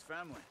back to his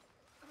family.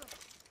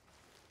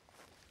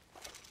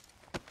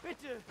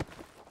 Bitte,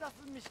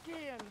 lassen mich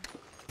gehen!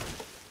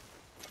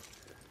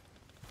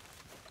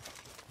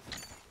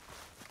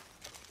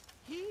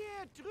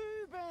 Hier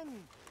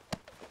drüben!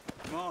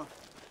 Come on.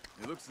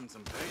 He looks in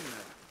some pain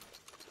there.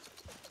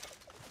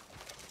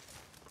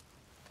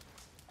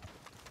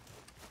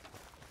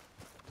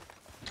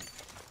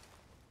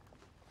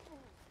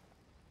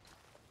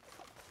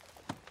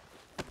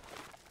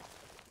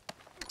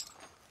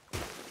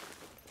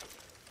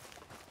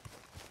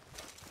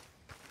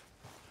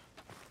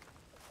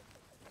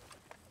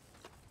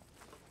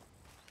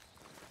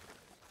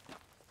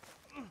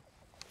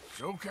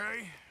 It's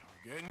okay.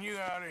 We're getting you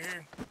out of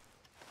here.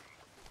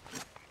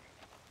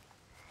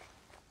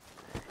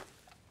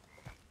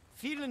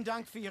 Vielen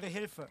Dank für Ihre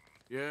Hilfe.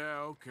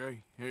 Yeah,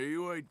 okay. Here,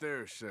 you wait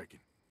there a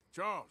second.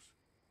 Charles,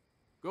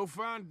 go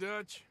find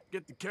Dutch,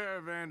 get the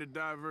caravan to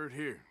divert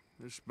here.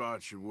 This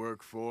spot should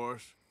work for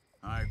us.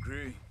 I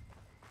agree.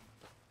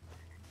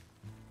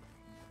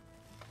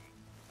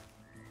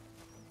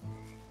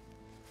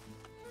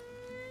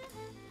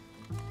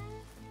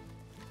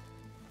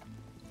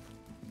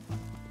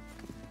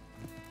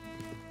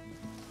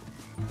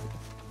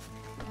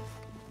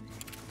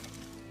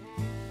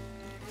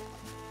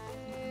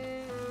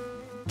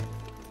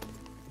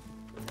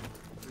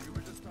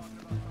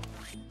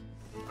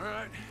 All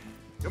right,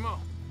 come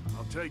on.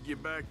 I'll take you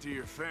back to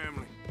your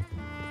family.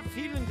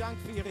 Vielen Dank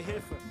für Ihre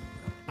Hilfe.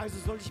 Also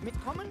soll ich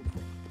mitkommen?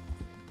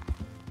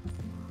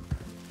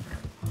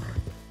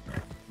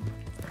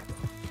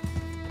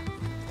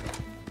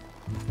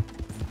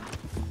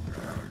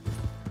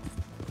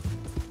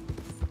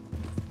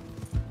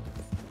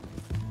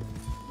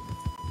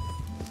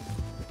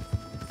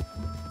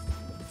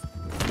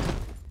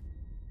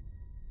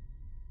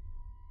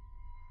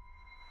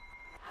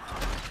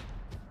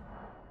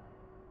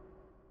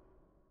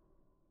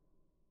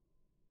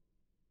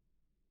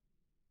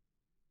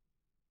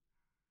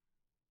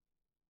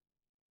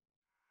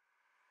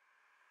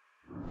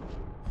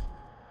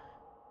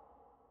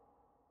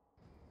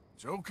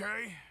 It's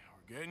okay.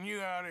 We're getting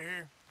you out of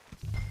here.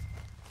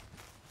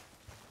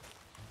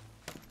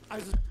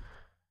 Also...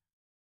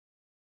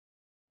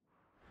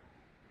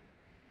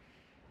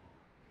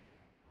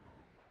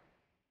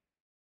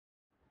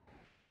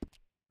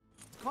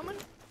 Kommen?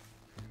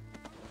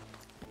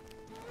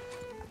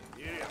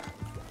 Yeah.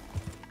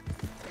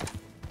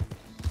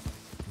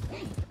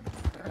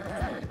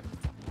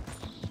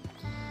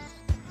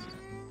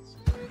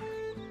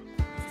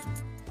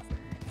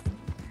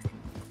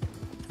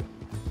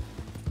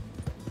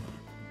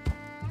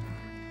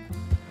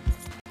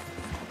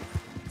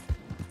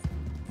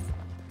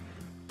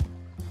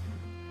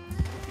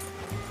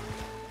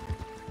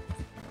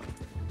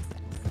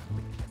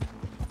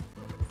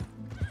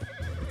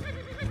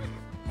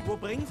 Wo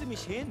bringen Sie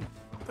mich hin?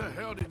 What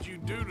the hell did you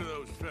do to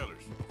those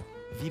fellers?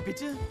 Wie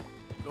bitte?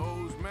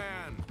 Those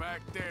men back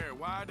there,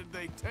 why did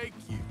they take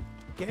you?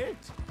 Geld.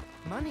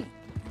 Money.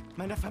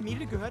 Meiner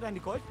Familie gehört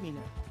eine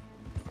Goldmine.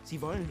 Sie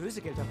wollen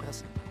Lösegeld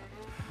erpressen.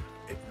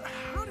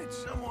 How did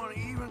someone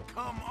even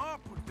come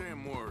up with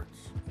them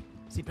words?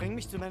 Sie bringen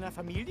mich zu meiner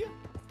Familie?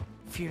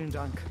 Vielen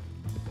Dank.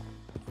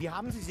 Wie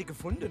haben Sie sie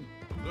gefunden?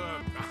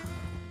 Look,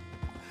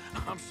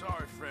 I'm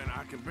sorry, friend.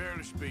 I can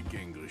barely speak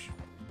English.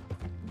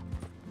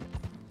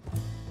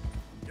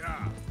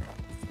 Yeah.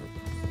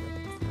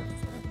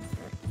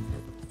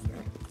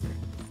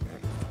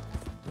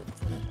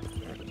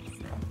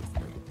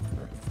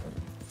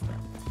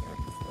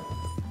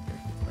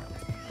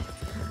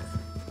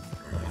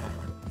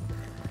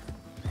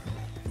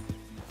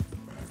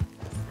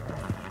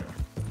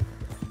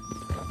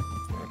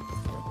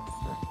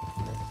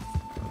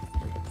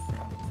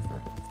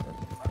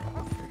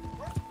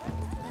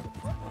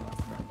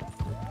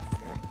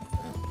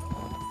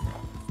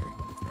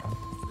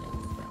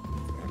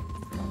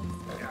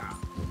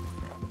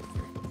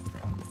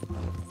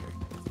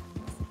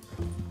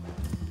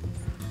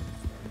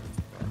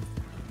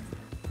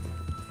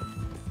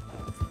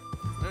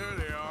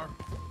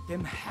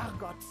 Dem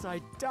Herrgott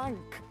sei Dank.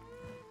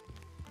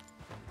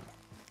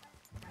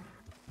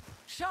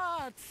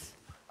 Schatz!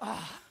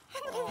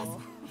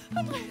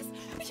 Andreas,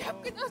 ich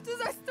hab gedacht, du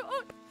seist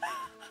tot.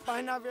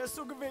 Beinahe wärst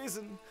du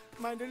gewesen.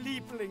 Meine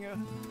Lieblinge,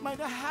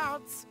 meine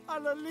Herz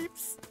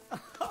allerliebst.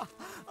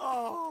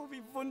 Oh,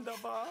 wie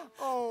wunderbar.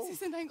 Oh. Sie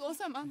sind ein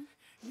großer Mann.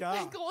 Ja.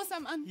 Ein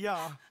großer Mann.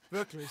 Ja,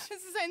 wirklich.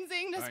 Es ist ein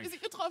Segen, dass wir Sie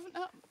getroffen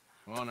haben.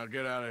 Come on, now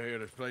get out of here.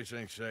 This place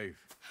ain't safe.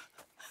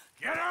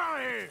 Get out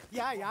of here!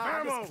 Ja,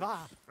 ja, Vamos! alles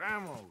klar.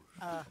 Vamos!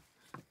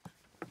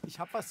 Ich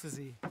hab was für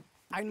Sie.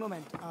 Einen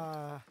Moment.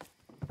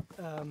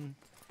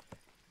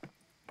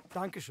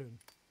 Dankeschön.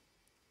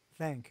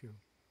 Thank you.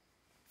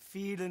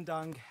 Vielen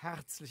Dank,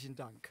 herzlichen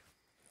Dank.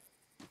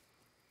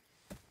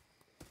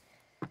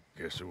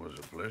 Guess it was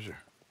a pleasure.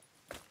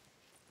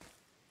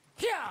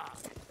 Ja!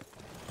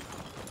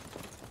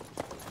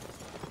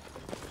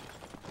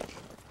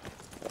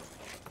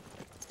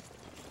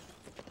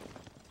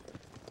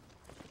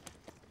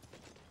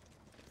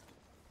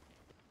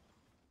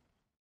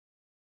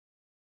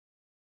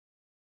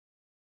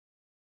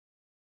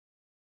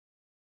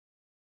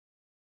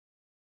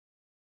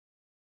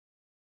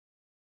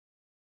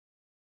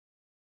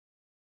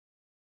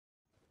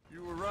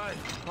 You were right.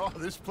 Oh,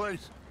 this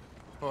place.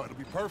 Oh, it'll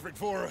be perfect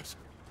for us.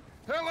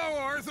 Hello,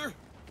 Arthur.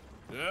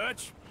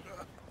 Dutch?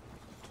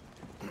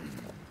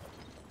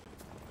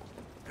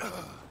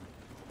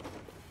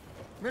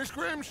 Miss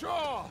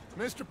Grimshaw,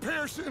 Mr.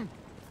 Pearson,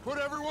 put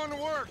everyone to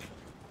work.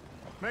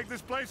 Make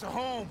this place a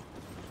home.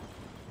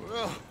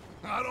 Well,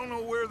 I don't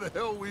know where the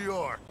hell we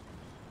are,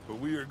 but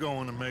we are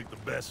going to make the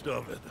best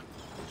of it.